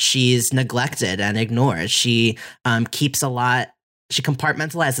she's neglected and ignored. She keeps a lot, she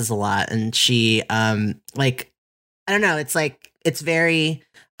compartmentalizes a lot, and she I don't know, it's like it's very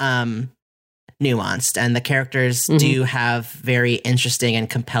nuanced, and the characters do have very interesting and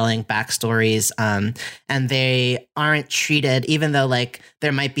compelling backstories, and they aren't treated, even though like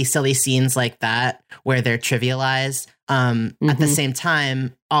there might be silly scenes like that where they're trivialized, at the same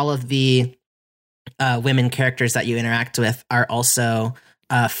time all of the women characters that you interact with are also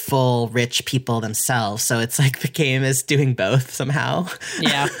full rich people themselves, so it's like the game is doing both somehow.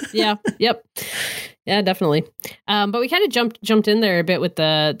 Yep. Yeah, definitely. But we kind of jumped in there a bit with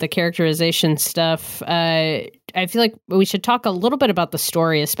the characterization stuff. I feel like we should talk a little bit about the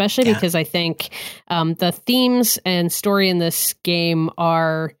story, especially because I think the themes and story in this game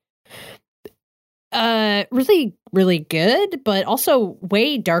are really, really good, but also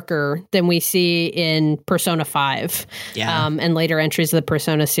way darker than we see in Persona 5 and later entries of the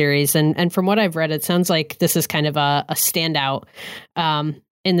Persona series. And from what I've read, it sounds like this is kind of a standout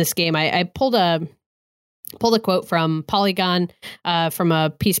in this game. I pulled a quote from Polygon from a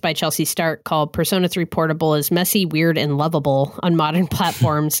piece by Chelsea Stark called Persona 3 Portable is messy, weird, and lovable on modern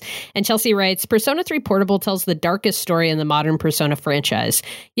platforms. And Chelsea writes, Persona 3 Portable tells the darkest story in the modern Persona franchise.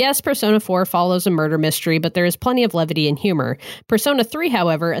 Yes, Persona 4 follows a murder mystery, but there is plenty of levity and humor. Persona 3,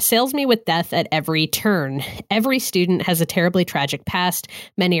 however, assails me with death at every turn. Every student has a terribly tragic past.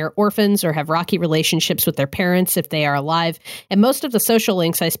 Many are orphans or have rocky relationships with their parents if they are alive. And most of the social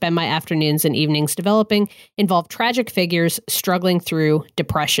links I spend my afternoons and evenings developing involve tragic figures struggling through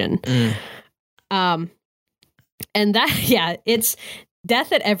depression. And that, it's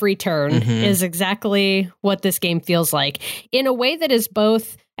death at every turn is exactly what this game feels like, in a way that is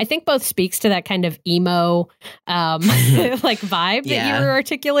both, I think both speaks to that kind of emo like vibe that you were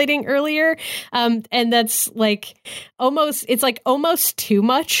articulating earlier. And that's like almost too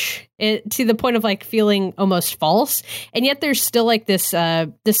much to the point of like feeling almost false. And yet there's still like this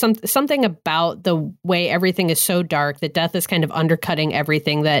something about the way everything is so dark that death is kind of undercutting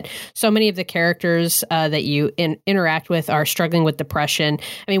everything, that so many of the characters that you interact with are struggling with depression.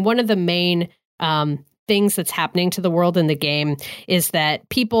 I mean, one of the main things that's happening to the world in the game is that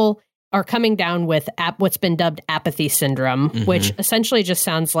people are coming down with what's been dubbed apathy syndrome, which essentially just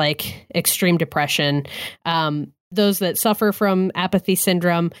sounds like extreme depression. Those that suffer from apathy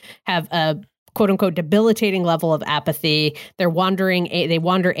syndrome have a quote unquote debilitating level of apathy. They wander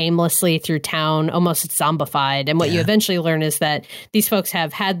aimlessly through town, almost zombified. And what you eventually learn is that these folks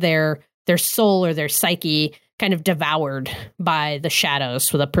have had their soul or their psyche kind of devoured by the shadows,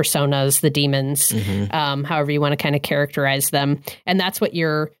 so the personas, the demons, however you want to kind of characterize them. And that's what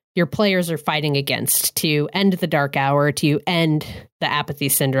your players are fighting against, to end the dark hour, to end the apathy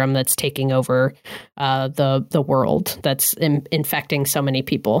syndrome that's taking over the world, that's infecting so many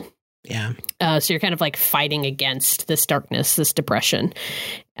people. Yeah. So you're kind of like fighting against this darkness, this depression.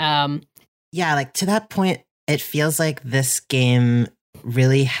 Like to that point, it feels like this game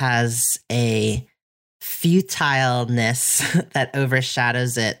really has a futileness that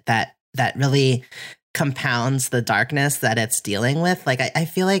overshadows it, that really compounds the darkness that it's dealing with. Like I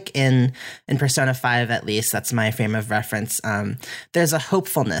feel like in Persona 5, at least, that's my frame of reference, there's a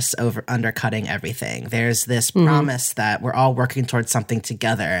hopefulness undercutting everything. There's this promise that we're all working towards something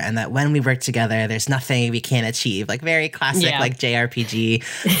together, and that when we work together, there's nothing we can't achieve. Like very classic like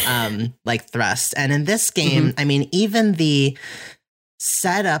JRPG like thrust. And in this game, I mean, even the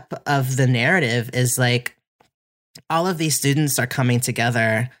setup of the narrative is like all of these students are coming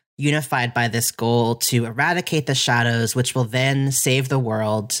together unified by this goal to eradicate the shadows, which will then save the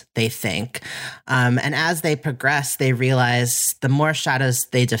world, they think. And as they progress, they realize the more shadows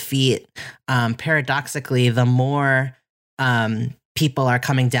they defeat, paradoxically, the more people are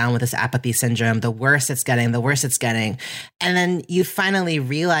coming down with this apathy syndrome, the worse it's getting. And then you finally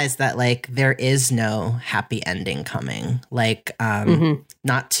realize that like there is no happy ending coming. Like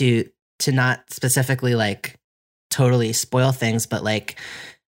not to not specifically like totally spoil things, but like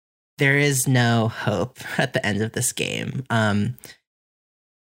there is no hope at the end of this game.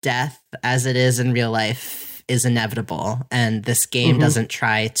 Death, as it is in real life, is inevitable, and this game doesn't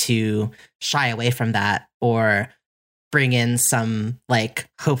try to shy away from that or bring in some like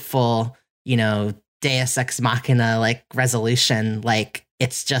hopeful, Deus Ex Machina like resolution. Like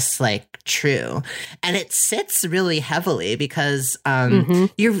it's just like true, and it sits really heavily because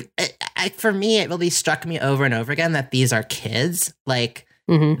for me, it really struck me over and over again that these are kids. Like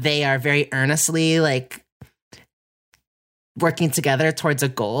they are very earnestly like working together towards a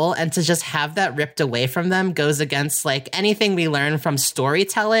goal, and to just have that ripped away from them goes against like anything we learn from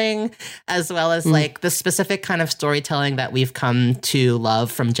storytelling, as well as like the specific kind of storytelling that we've come to love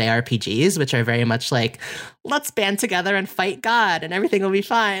from JRPGs, which are very much like, let's band together and fight God and everything will be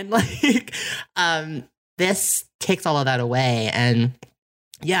fine. Like this takes all of that away. And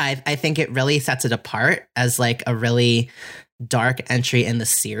yeah, I think it really sets it apart as like a really dark entry in the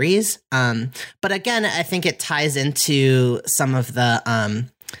series. But again, I think it ties into some of the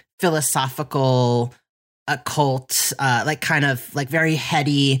philosophical, occult, like kind of like very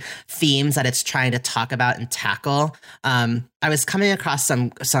heady themes that it's trying to talk about and tackle. I was coming across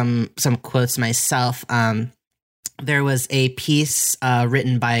some quotes myself. There was a piece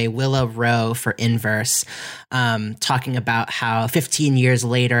written by Willa Rowe for Inverse talking about how 15 years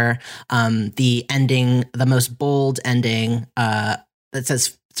later, the ending, the most bold ending that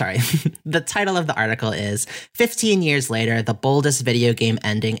says, sorry, the title of the article is 15 years later, the boldest video game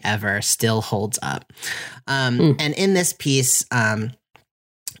ending ever still holds up. And in this piece,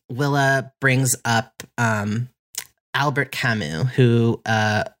 Willa brings up Albert Camus, who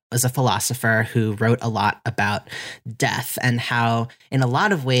was a philosopher who wrote a lot about death and how, in a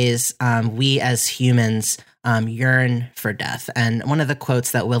lot of ways, we as humans yearn for death. And one of the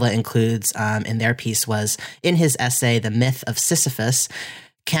quotes that Willa includes in their piece was, in his essay, The Myth of Sisyphus,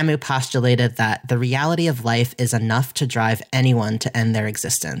 Camus postulated that the reality of life is enough to drive anyone to end their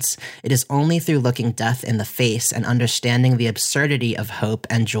existence. It is only through looking death in the face and understanding the absurdity of hope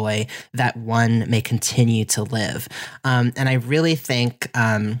and joy that one may continue to live. And I really think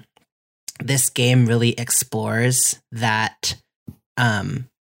this game really explores that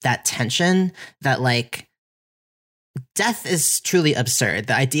tension, that like death is truly absurd.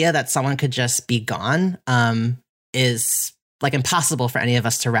 The idea that someone could just be gone is like impossible for any of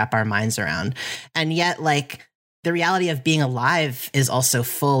us to wrap our minds around. And yet, like, the reality of being alive is also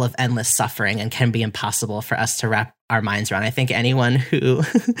full of endless suffering and can be impossible for us to wrap our minds around. I think anyone who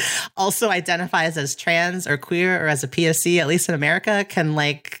also identifies as trans or queer or as a POC, at least in America, can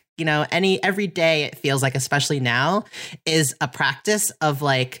like, you know, every day it feels like, especially now, is a practice of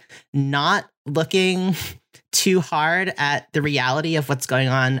like not looking too hard at the reality of what's going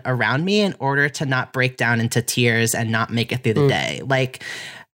on around me in order to not break down into tears and not make it through the day. Like,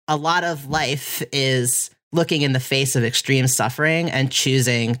 a lot of life is looking in the face of extreme suffering and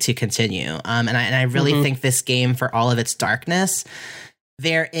choosing to continue. And I really think this game, for all of its darkness,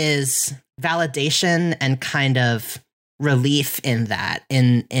 there is validation and kind of relief in that,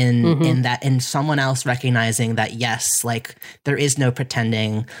 in that, in someone else recognizing that, yes, like, there is no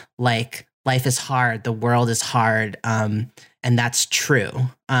pretending, like, life is hard, the world is hard, and that's true.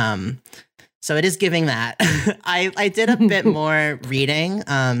 So it is giving that. I did a bit more reading,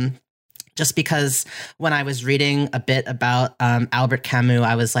 just because when I was reading a bit about Albert Camus,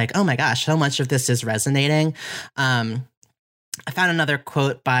 I was like, oh my gosh, so much of this is resonating. I found another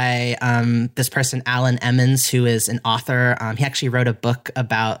quote by this person, Alan Emmons, who is an author. He actually wrote a book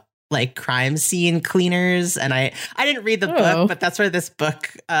about like crime scene cleaners, and I didn't read the book, but that's where this book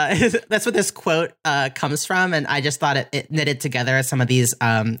that's where this quote comes from, and I just thought it knitted together some of these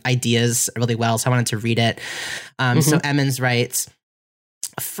ideas really well, so I wanted to read it. So Emmons writes,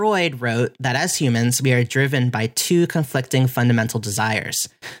 Freud wrote that as humans, we are driven by two conflicting fundamental desires: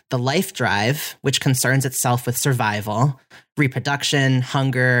 the life drive, which concerns itself with survival, reproduction,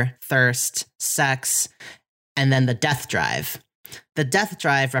 hunger, thirst, sex, and then the death drive. The death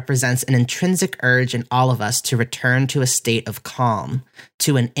drive represents an intrinsic urge in all of us to return to a state of calm,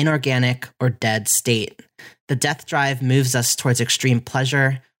 to an inorganic or dead state. The death drive moves us towards extreme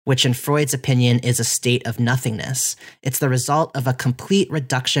pleasure, which in Freud's opinion is a state of nothingness. It's the result of a complete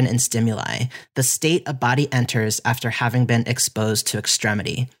reduction in stimuli, the state a body enters after having been exposed to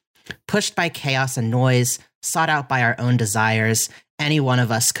extremity. Pushed by chaos and noise, sought out by our own desires, any one of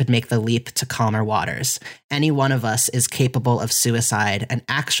us could make the leap to calmer waters. Any one of us is capable of suicide and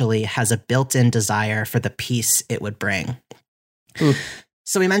actually has a built-in desire for the peace it would bring.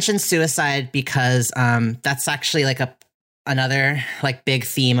 So we mentioned suicide because that's actually like another like big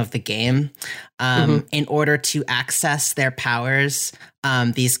theme of the game. In order to access their powers,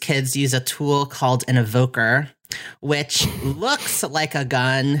 these kids use a tool called an evoker, which looks like a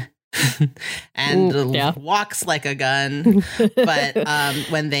gun and walks like a gun, but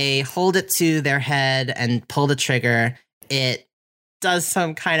when they hold it to their head and pull the trigger, it does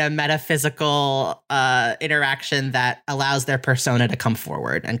some kind of metaphysical interaction that allows their persona to come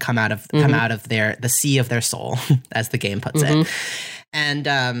forward and come out of the sea of their soul, as the game puts it.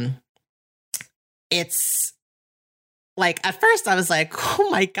 And it's like, at first I was like, oh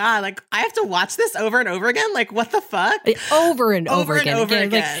my God, like, I have to watch this over and over again? Like, what the fuck? Over and over again. Like,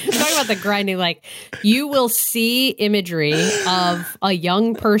 talking about the grinding, like, you will see imagery of a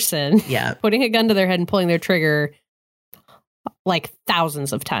young person putting a gun to their head and pulling their trigger like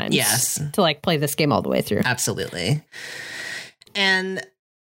thousands of times. Yes. To like play this game all the way through. Absolutely. And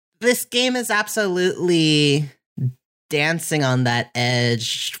this game is absolutely dancing on that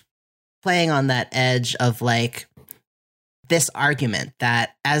edge, playing on that edge of like this argument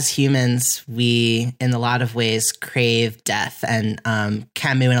that as humans, we in a lot of ways crave death. And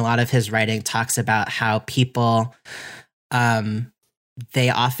Camus in a lot of his writing talks about how people, they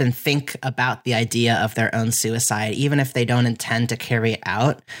often think about the idea of their own suicide, even if they don't intend to carry it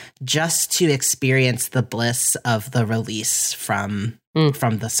out, just to experience the bliss of the release from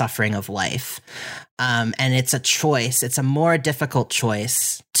the suffering of life. And it's a choice. It's a more difficult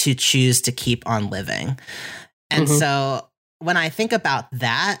choice to choose to keep on living. And so when I think about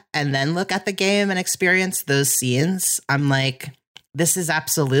that and then look at the game and experience those scenes, I'm like, this is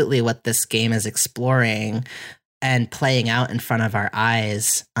absolutely what this game is exploring and playing out in front of our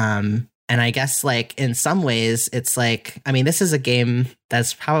eyes. And I guess like in some ways it's like, I mean, this is a game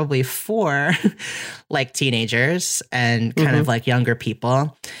that's probably for like teenagers and kind of like younger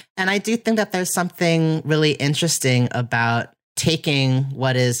people. And I do think that there's something really interesting about taking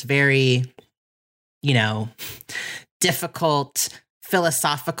what is very, you know, difficult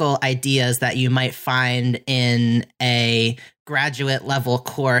philosophical ideas that you might find in a graduate level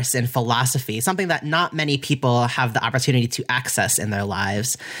course in philosophy, something that not many people have the opportunity to access in their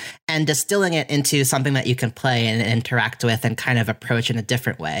lives, and distilling it into something that you can play and interact with and kind of approach in a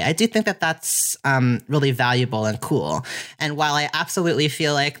different way. I do think that that's really valuable and cool. And while I absolutely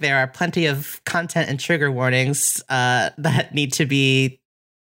feel like there are plenty of content and trigger warnings that need to be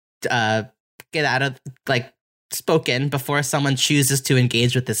get out of like spoken before someone chooses to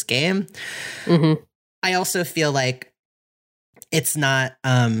engage with this game, I also feel like it's not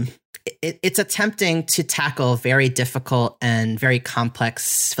it's attempting to tackle very difficult and very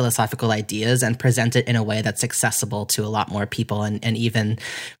complex philosophical ideas and present it in a way that's accessible to a lot more people and even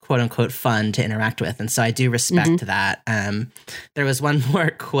quote unquote fun to interact with. And so I do respect that. There was one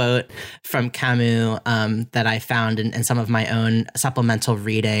more quote from Camus that I found in some of my own supplemental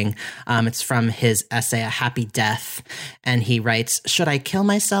reading. It's from his essay, A Happy Death. And he writes, "Should I kill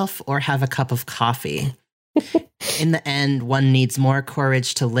myself or have a cup of coffee? In the end, one needs more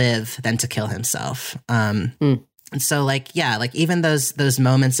courage to live than to kill himself." And so like, yeah, like even those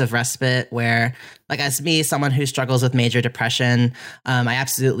moments of respite where like as me, someone who struggles with major depression, I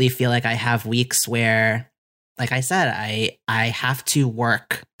absolutely feel like I have weeks where, like I said, I have to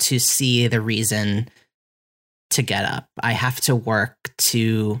work to see the reason to get up. I have to work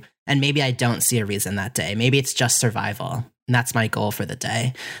to, and maybe I don't see a reason that day. Maybe it's just survival. And that's my goal for the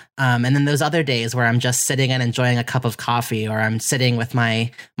day. And then those other days where I'm just sitting and enjoying a cup of coffee, or I'm sitting with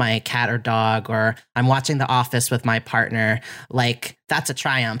my cat or dog, or I'm watching The Office with my partner, like that's a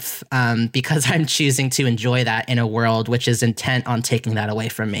triumph because I'm choosing to enjoy that in a world which is intent on taking that away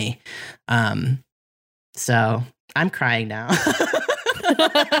from me. So I'm crying now.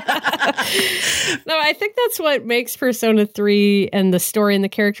 No, I think that's what makes Persona 3 and the story and the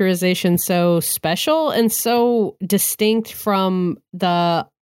characterization so special and so distinct from the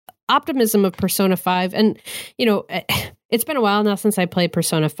optimism of Persona 5. And, you know, it's been a while now since I played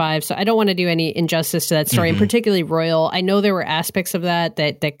Persona 5, so I don't want to do any injustice to that story, and particularly Royal. I know there were aspects of that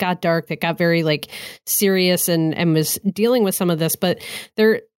got dark, that got very, like, serious and was dealing with some of this, but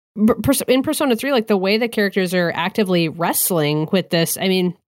in Persona 3, like the way the characters are actively wrestling with this, I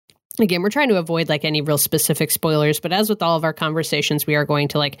mean, again, we're trying to avoid like any real specific spoilers, but as with all of our conversations, we are going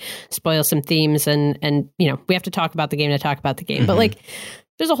to like spoil some themes and you know, we have to talk about the game to talk about the game. But like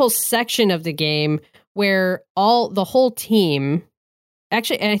there's a whole section of the game where the whole team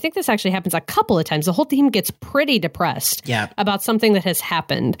actually, and I think this actually happens a couple of times, the whole team gets pretty depressed about something that has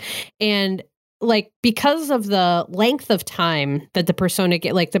happened. And like, because of the length of time that the Persona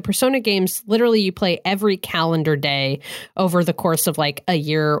games, literally you play every calendar day over the course of like a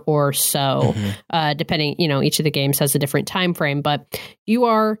year or so, depending, you know, each of the games has a different time frame, but you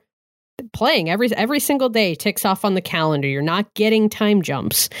are playing every single day ticks off on the calendar. You're not getting time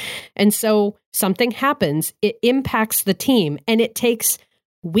jumps. And so something happens, it impacts the team, and it takes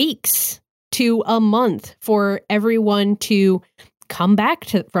weeks to a month for everyone to come back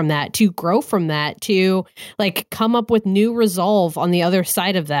from that, to grow from that, to like come up with new resolve on the other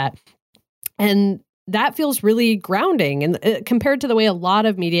side of that. And that feels really grounding, and compared to the way a lot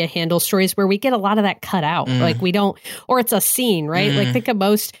of media handles stories where we get a lot of that cut out, like we don't, or it's a scene, right? Like think of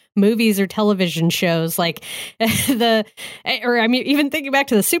most movies or television shows, like even thinking back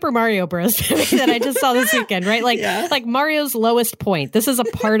to the Super Mario Bros. Movie that I just saw this weekend, right? Like, like Mario's lowest point. This is a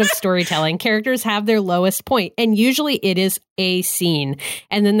part of storytelling. Characters have their lowest point, and usually it is a scene,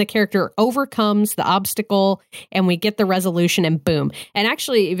 and then the character overcomes the obstacle, and we get the resolution, and boom. And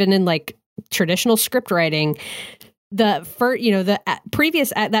actually, even in like traditional script writing, previous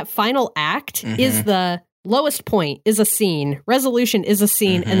that final act is the lowest point, is a scene, resolution is a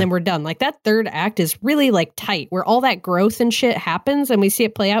scene, and then we're done. Like that third act is really like tight, where all that growth and shit happens and we see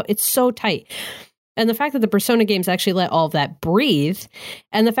it play out. It's so tight. And the fact that the Persona games actually let all of that breathe,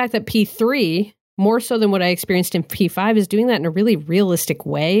 and the fact that P3, more so than what I experienced in P5, is doing that in a really realistic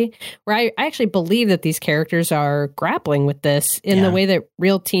way, where I actually believe that these characters are grappling with this in the way that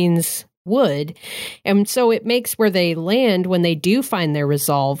real teens would. And so it makes where they land when they do find their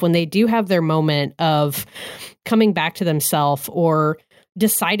resolve, when they do have their moment of coming back to themselves or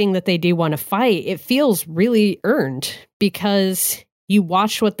deciding that they do want to fight, it feels really earned, because you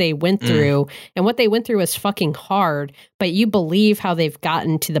watched what they went through, and what they went through was fucking hard, but you believe how they've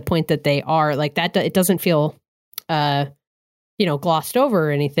gotten to the point that they are. Like that, it doesn't feel, glossed over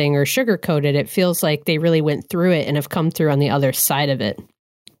or anything or sugar-coated. It feels like they really went through it and have come through on the other side of it.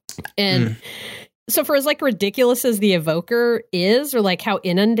 And so for as like ridiculous as the evoker is, or like how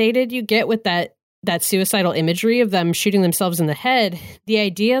inundated you get with that suicidal imagery of them shooting themselves in the head, the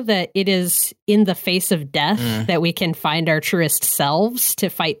idea that it is in the face of death that we can find our truest selves to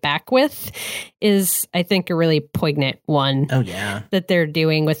fight back with is, I think, a really poignant one. Oh, yeah. That they're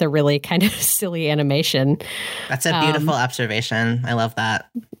doing with a really kind of silly animation. That's a beautiful observation. I love that.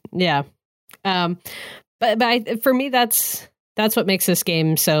 Yeah. But for me, that's what makes this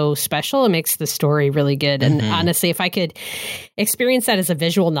game so special. It makes the story really good. And honestly, if I could experience that as a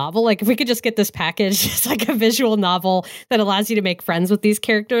visual novel, like if we could just get this package, it's like a visual novel that allows you to make friends with these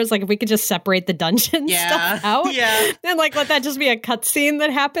characters. Like if we could just separate the dungeon stuff out and like let that just be a cutscene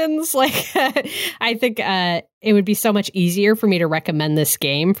that happens. Like I think it would be so much easier for me to recommend this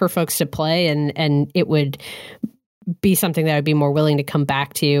game for folks to play, and it would be something that I'd be more willing to come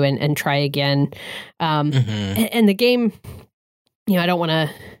back to and try again. And the game, I don't want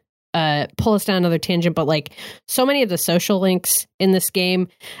to pull us down another tangent, but like so many of the social links in this game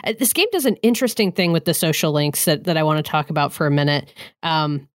does an interesting thing with the social links that I want to talk about for a minute,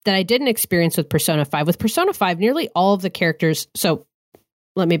 that I didn't experience with Persona 5. With Persona 5, nearly all of the characters, so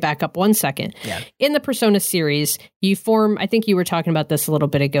let me back up 1 second. Yeah. In the Persona series, you form, I think you were talking about this a little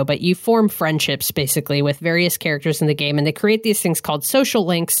bit ago, but you form friendships basically with various characters in the game, and they create these things called social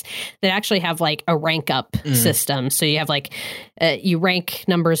links that actually have like a rank up system. So you have like, you rank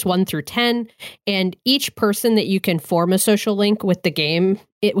numbers 1 through 10, and each person that you can form a social link with the game,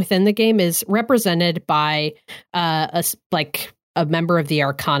 within the game is represented by a member of the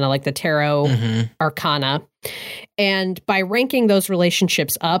Arcana, like the Tarot Arcana. And by ranking those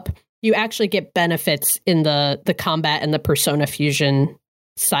relationships up, you actually get benefits in the combat and the Persona Fusion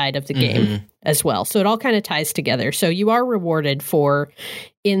side of the game as well. So it all kind of ties together. So you are rewarded for,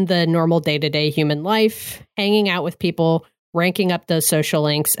 in the normal day-to-day human life, hanging out with people, ranking up those social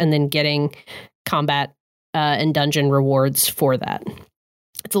links, and then getting combat and dungeon rewards for that.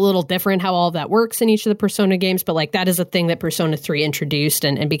 It's a little different how all of that works in each of the Persona games, but like that is a thing that Persona 3 introduced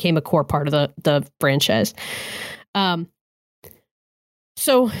and became a core part of the franchise.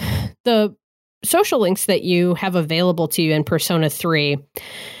 So the social links that you have available to you in Persona 3,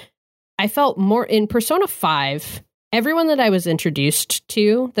 I felt more in Persona 5, everyone that I was introduced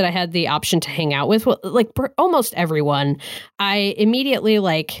to, that I had the option to hang out with, like almost everyone, I immediately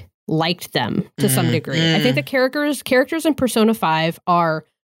liked them to some degree. I think the characters in Persona 5 are,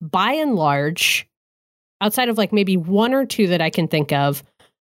 by and large, outside of like maybe one or two that I can think of,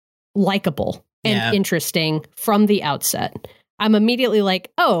 likable and interesting from the outset. I'm immediately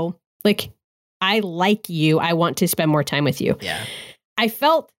like, oh, like I like you. I want to spend more time with you. Yeah. I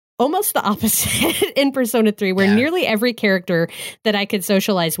felt almost the opposite in Persona 3, where nearly every character that I could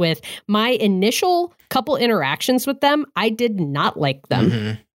socialize with, my initial couple interactions with them, I did not like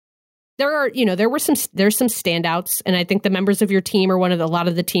them. There's some standouts, and I think the members of your team are a lot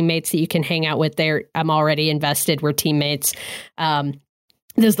of the teammates that you can hang out with there. I'm already invested. We're teammates.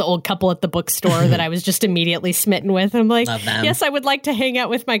 There's the old couple at the bookstore that I was just immediately smitten with. I'm like, yes, I would like to hang out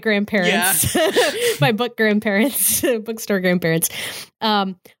with my grandparents, my bookstore grandparents.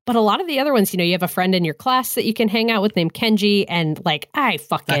 But a lot of the other ones, you have a friend in your class that you can hang out with named Kenji, and like, I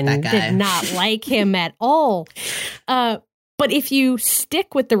fucking did not like him at all. But if you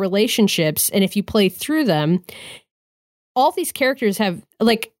stick with the relationships and if you play through them, all these characters have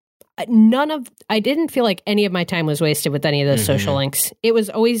like I didn't feel like any of my time was wasted with any of those social links. It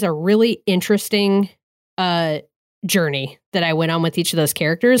was always a really interesting journey that I went on with each of those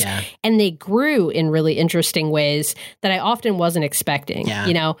characters. Yeah. And they grew in really interesting ways that I often wasn't expecting. Yeah.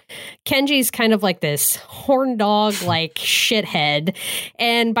 You know, Kenji's kind of like this horn dog, like shithead.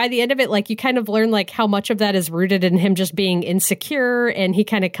 And by the end of it, like you kind of learn like how much of that is rooted in him just being insecure. And he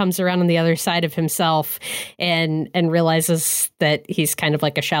kind of comes around on the other side of himself and realizes that he's kind of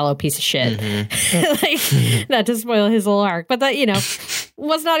like a shallow piece of shit. Like, not to spoil his little arc, but that, you know,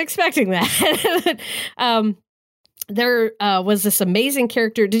 was not expecting that. There was this amazing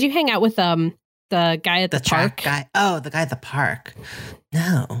character. Did you hang out with the guy at the park? Track guy. Oh, the guy at the park.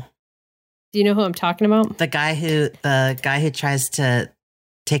 No. Do you know who I'm talking about? The guy who tries to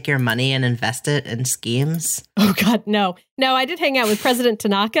take your money and invest it in schemes. Oh God, no. I did hang out with President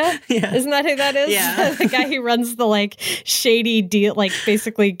Tanaka. Yeah. Isn't that who that is? Yeah. The guy who runs the like shady deal, like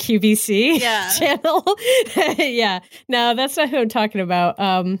basically QVC channel. Yeah. No, that's not who I'm talking about.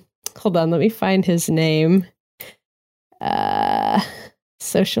 Hold on, let me find his name.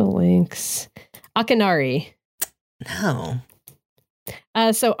 Social links. Akinari. No.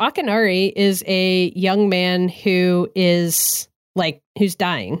 So Akinari is a young man who is like, who's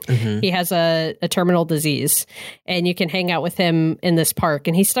dying. Mm-hmm. He has a terminal disease, and you can hang out with him in this park.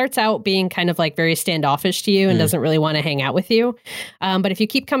 And he starts out being kind of like very standoffish to you and doesn't really want to hang out with you. But if you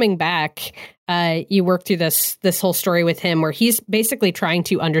keep coming back, you work through this whole story with him where he's basically trying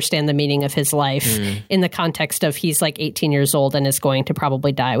to understand the meaning of his life in the context of he's like 18 years old and is going to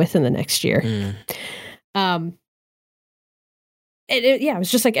probably die within the next year. It was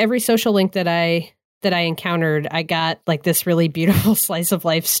just like every social link that I encountered, I got like this really beautiful slice of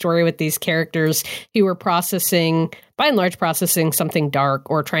life story with these characters who were processing, by and large, something dark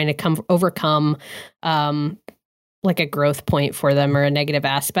or trying to overcome like a growth point for them or a negative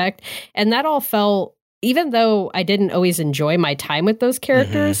aspect. And that all felt, even though I didn't always enjoy my time with those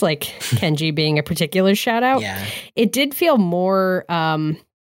characters, like Kenji being a particular shout out, it did feel more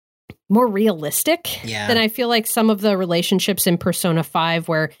realistic than I feel like some of the relationships in Persona 5,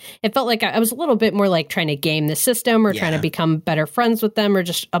 where it felt like I was a little bit more like trying to game the system or trying to become better friends with them or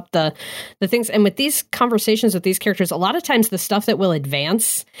just up the things. And with these conversations with these characters, a lot of times the stuff that will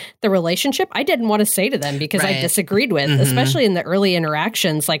advance the relationship, I didn't want to say to them because I disagreed with, especially in the early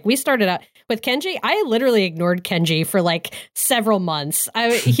interactions. Like we started out with Kenji, I literally ignored Kenji for like several months.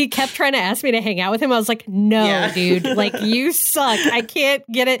 He kept trying to ask me to hang out with him. I was like, no, dude, like you suck. I can't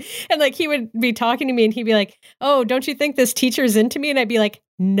get it. And like he would be talking to me and he'd be like, oh, don't you think this teacher's into me? And I'd be like,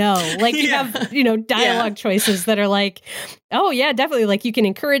 no. Like you have, dialogue choices that are like, oh yeah, definitely. Like you can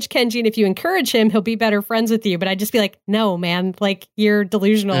encourage Kenji, and if you encourage him, he'll be better friends with you. But I'd just be like, no, man, like you're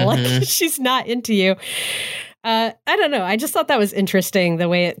delusional. Like she's not into you. I don't know. I just thought that was interesting, the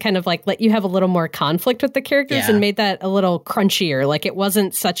way it kind of like let you have a little more conflict with the characters and made that a little crunchier. Like it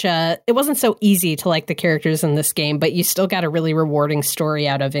wasn't so easy to like the characters in this game, but you still got a really rewarding story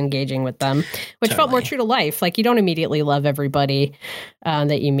out of engaging with them, which felt more true to life. Like you don't immediately love everybody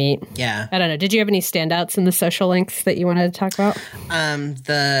that you meet. Yeah. I don't know. Did you have any standouts in the social links that you wanted to talk about?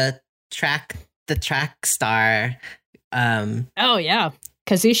 The track star. Oh yeah.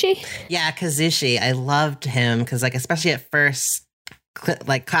 Kazushi? Yeah, Kazushi. I loved him because, like, especially at first,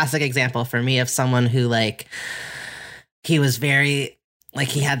 like, classic example for me of someone who, like, he was very, like,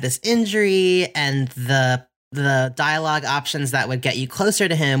 he had this injury, and the dialogue options that would get you closer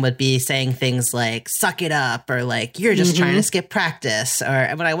to him would be saying things like, suck it up, or, like, you're just trying to skip practice,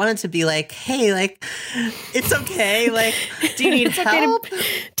 or, but I wanted to be like, hey, like, it's okay, like, do you need help? Okay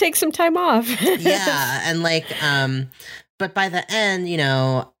to take some time off. Yeah, and, like, but by the end,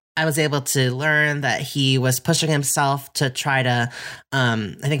 I was able to learn that he was pushing himself to try to,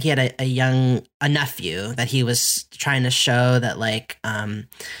 I think he had a nephew that he was trying to show that, like,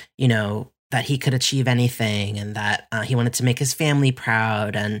 that he could achieve anything, and that he wanted to make his family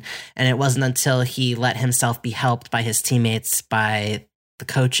proud. And it wasn't until he let himself be helped by his teammates, by the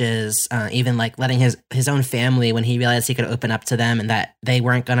coaches, even like letting his own family, when he realized he could open up to them and that they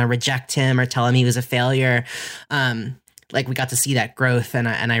weren't going to reject him or tell him he was a failure. Like we got to see that growth, and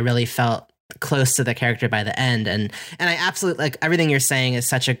I really felt close to the character by the end. And I absolutely, like, everything you're saying is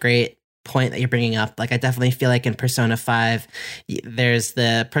such a great point that you're bringing up. Like, I definitely feel like in Persona 5, there's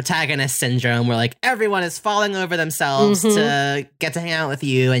the protagonist syndrome where, like, everyone is falling over themselves to get to hang out with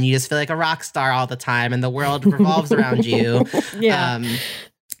you, and you just feel like a rock star all the time, and the world revolves around you.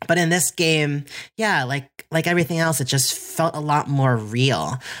 But in this game, like everything else, it just felt a lot more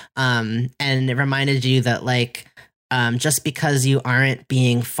real. And it reminded you that, like, just because you aren't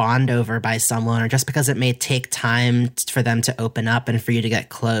being fawned over by someone, or just because it may take time for them to open up and for you to get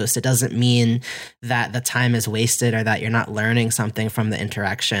close, it doesn't mean that the time is wasted or that you're not learning something from the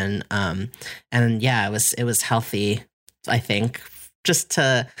interaction. And yeah, it was healthy, I think, just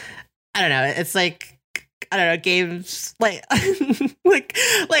to, I don't know, it's like, I don't know, games like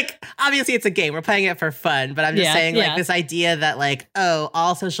like obviously it's a game, we're playing it for fun, but I'm just saying like this idea that like, oh,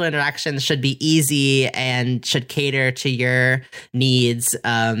 all social interactions should be easy and should cater to your needs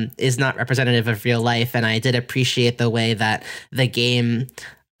is not representative of real life. And I did appreciate the way that the game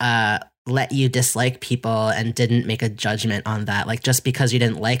let you dislike people and didn't make a judgment on that. Like, just because you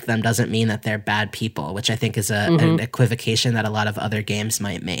didn't like them doesn't mean that they're bad people, which I think is an equivocation that a lot of other games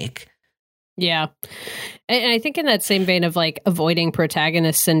might make. Yeah. And I think in that same vein of like avoiding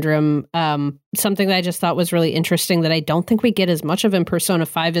protagonist syndrome, something that I just thought was really interesting that I don't think we get as much of in Persona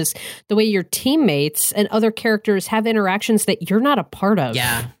 5 is the way your teammates and other characters have interactions that you're not a part of.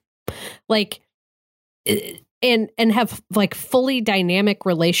 Yeah. Like, and have like fully dynamic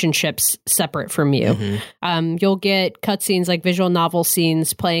relationships separate from you. You'll get cutscenes, like visual novel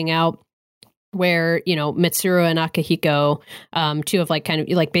scenes playing out where, you know, Mitsuru and Akihiko, two of like kind of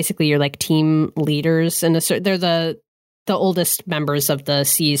like basically you're like team leaders, and they're the oldest members of the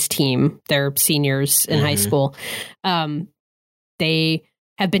C's team. They're seniors in high school. They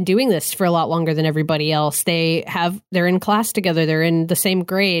have been doing this for a lot longer than everybody else. They're in class together. They're in the same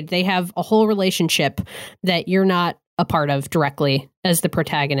grade. They have a whole relationship that you're not a part of directly as the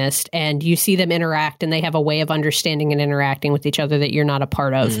protagonist, and you see them interact, and they have a way of understanding and interacting with each other that you're not a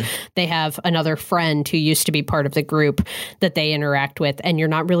part of. They have another friend who used to be part of the group that they interact with, and you're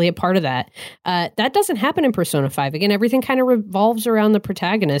not really a part of that. That doesn't happen in Persona 5. Again, everything kind of revolves around the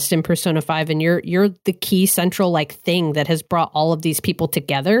protagonist in Persona 5, and you're the key central like thing that has brought all of these people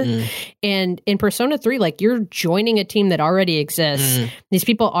together. And in Persona 3, like, you're joining a team that already exists. These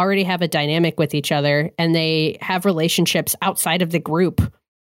people already have a dynamic with each other, and they have relationships outside of the group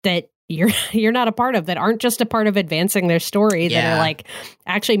that you're not a part of, that aren't just a part of advancing their story, that are like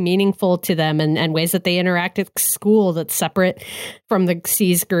actually meaningful to them, and ways that they interact at school that's separate from the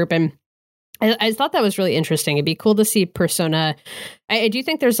C's group. And I thought that was really interesting. It'd be cool to see Persona. I do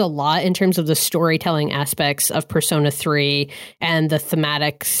think there's a lot in terms of the storytelling aspects of Persona 3 and the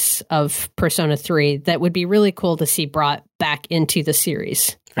thematics of Persona 3 that would be really cool to see brought back into the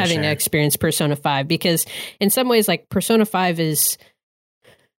series, having experienced Persona 5. Because in some ways, like, Persona 5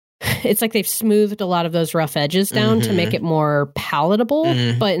 it's like they've smoothed a lot of those rough edges down to make it more palatable,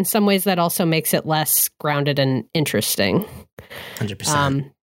 but in some ways that also makes it less grounded and interesting.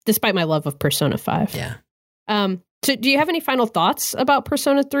 100%. Despite my love of Persona 5. Yeah. So do you have any final thoughts about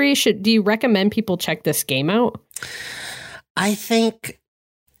Persona 3? Do you recommend people check this game out? I think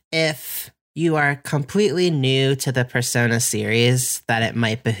if you are completely new to the Persona series, that it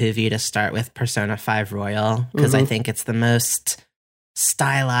might behoove you to start with Persona 5 Royal, because I think it's the most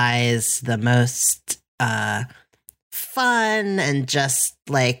stylized, the most fun, and just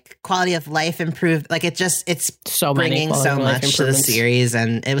like quality of life improved. Like, it's so bringing so much to the series,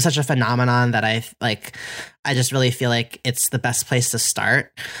 and it was such a phenomenon that I just really feel like it's the best place to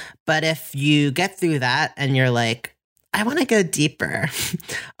start. But if you get through that and you're like, I want to go deeper,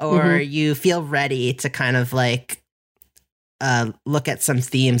 or you feel ready to kind of like look at some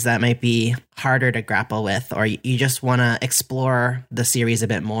themes that might be harder to grapple with, or you just want to explore the series a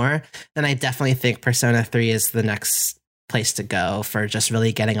bit more, then I definitely think Persona 3 is the next place to go for just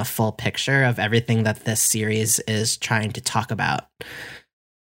really getting a full picture of everything that this series is trying to talk about.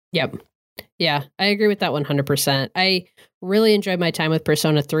 Yep. Yeah, I agree with that 100%. I really enjoyed my time with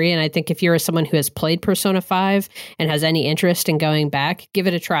Persona 3, and I think if you're someone who has played Persona 5 and has any interest in going back, give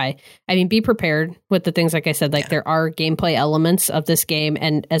it a try. I mean, be prepared with the things, like I said, like there are gameplay elements of this game,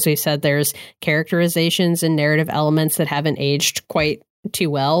 and as we said, there's characterizations and narrative elements that haven't aged quite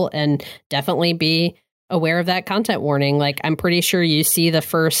too well, and definitely be aware of that content warning. Like, I'm pretty sure you see the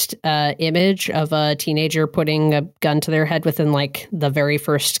first image of a teenager putting a gun to their head within like the very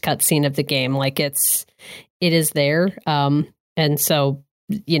first cutscene of the game. Like, it is there. And so,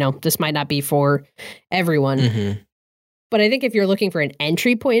 you know, this might not be for everyone. But I think if you're looking for an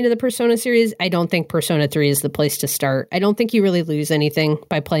entry point into the Persona series, I don't think Persona 3 is the place to start. I don't think you really lose anything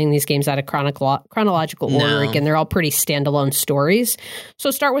by playing these games out of chronological order. Again, they're all pretty standalone stories. So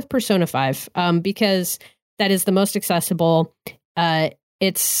start with Persona 5 because that is the most accessible.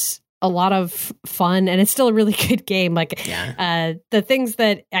 It's a lot of fun, and it's still a really good game. Like the things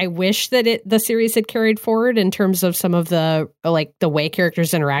that I wish that the series had carried forward in terms of some of the like the way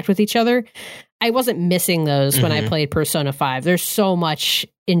characters interact with each other, I wasn't missing those when I played Persona 5. There's so much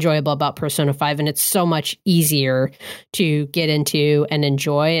enjoyable about Persona 5, and it's so much easier to get into and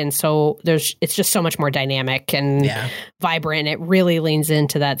enjoy. And so it's just so much more dynamic and vibrant. It really leans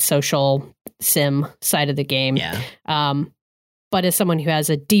into that social sim side of the game. Yeah. But as someone who has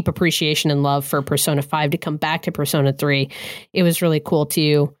a deep appreciation and love for Persona 5, to come back to Persona 3, it was really cool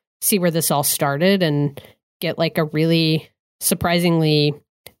to see where this all started and get like a really surprisingly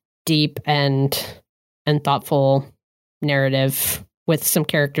deep and thoughtful narrative with some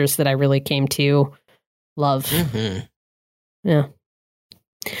characters that I really came to love. Yeah.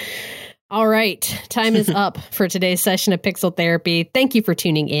 All right. Time is up for today's session of Pixel Therapy. Thank you for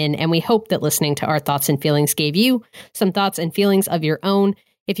tuning in, and we hope that listening to our thoughts and feelings gave you some thoughts and feelings of your own.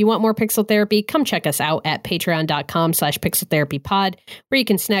 If you want more Pixel Therapy, come check us out at patreon.com/pixeltherapypod, where you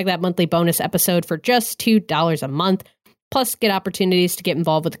can snag that monthly bonus episode for just $2 a month. Plus, get opportunities to get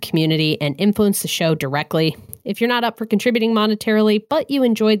involved with the community and influence the show directly. If you're not up for contributing monetarily, but you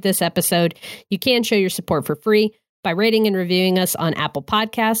enjoyed this episode, you can show your support for free by rating and reviewing us on Apple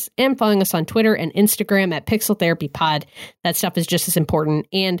Podcasts and following us on Twitter and Instagram at Pixel Therapy Pod. That stuff is just as important,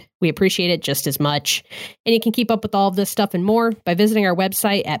 and we appreciate it just as much. And you can keep up with all of this stuff and more by visiting our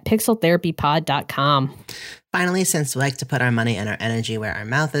website at pixeltherapypod.com. Finally, since we like to put our money and our energy where our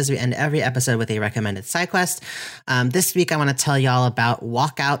mouth is, we end every episode with a recommended side quest. This week, I want to tell y'all about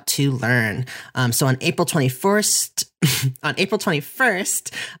Walk Out to Learn. So on April 21st,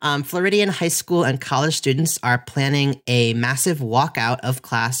 Floridian high school and college students are planning a massive walkout of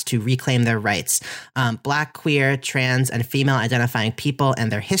class to reclaim their rights. Black, queer, trans, and female identifying people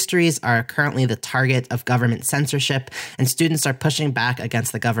and their histories are currently the target of government censorship, and students are pushing back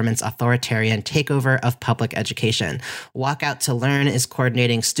against the government's authoritarian takeover of public education. Walk Out to Learn is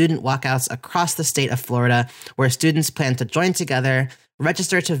coordinating student walkouts across the state of Florida, where students plan to join together,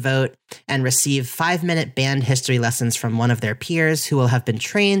 register to vote, and receive 5-minute banned history lessons from one of their peers who will have been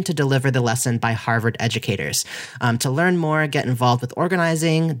trained to deliver the lesson by Harvard educators. To learn more, get involved with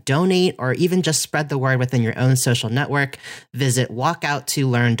organizing, donate, or even just spread the word within your own social network, visit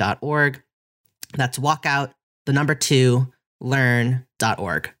walkouttolearn.org. That's walkout, 2,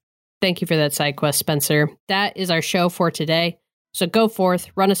 learn.org. Thank you for that side quest, Spencer. That is our show for today. So go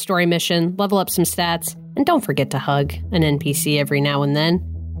forth, run a story mission, level up some stats, and don't forget to hug an NPC every now and then.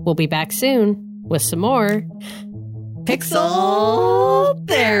 We'll be back soon with some more Pixel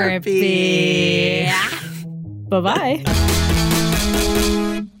Therapy. Bye-bye.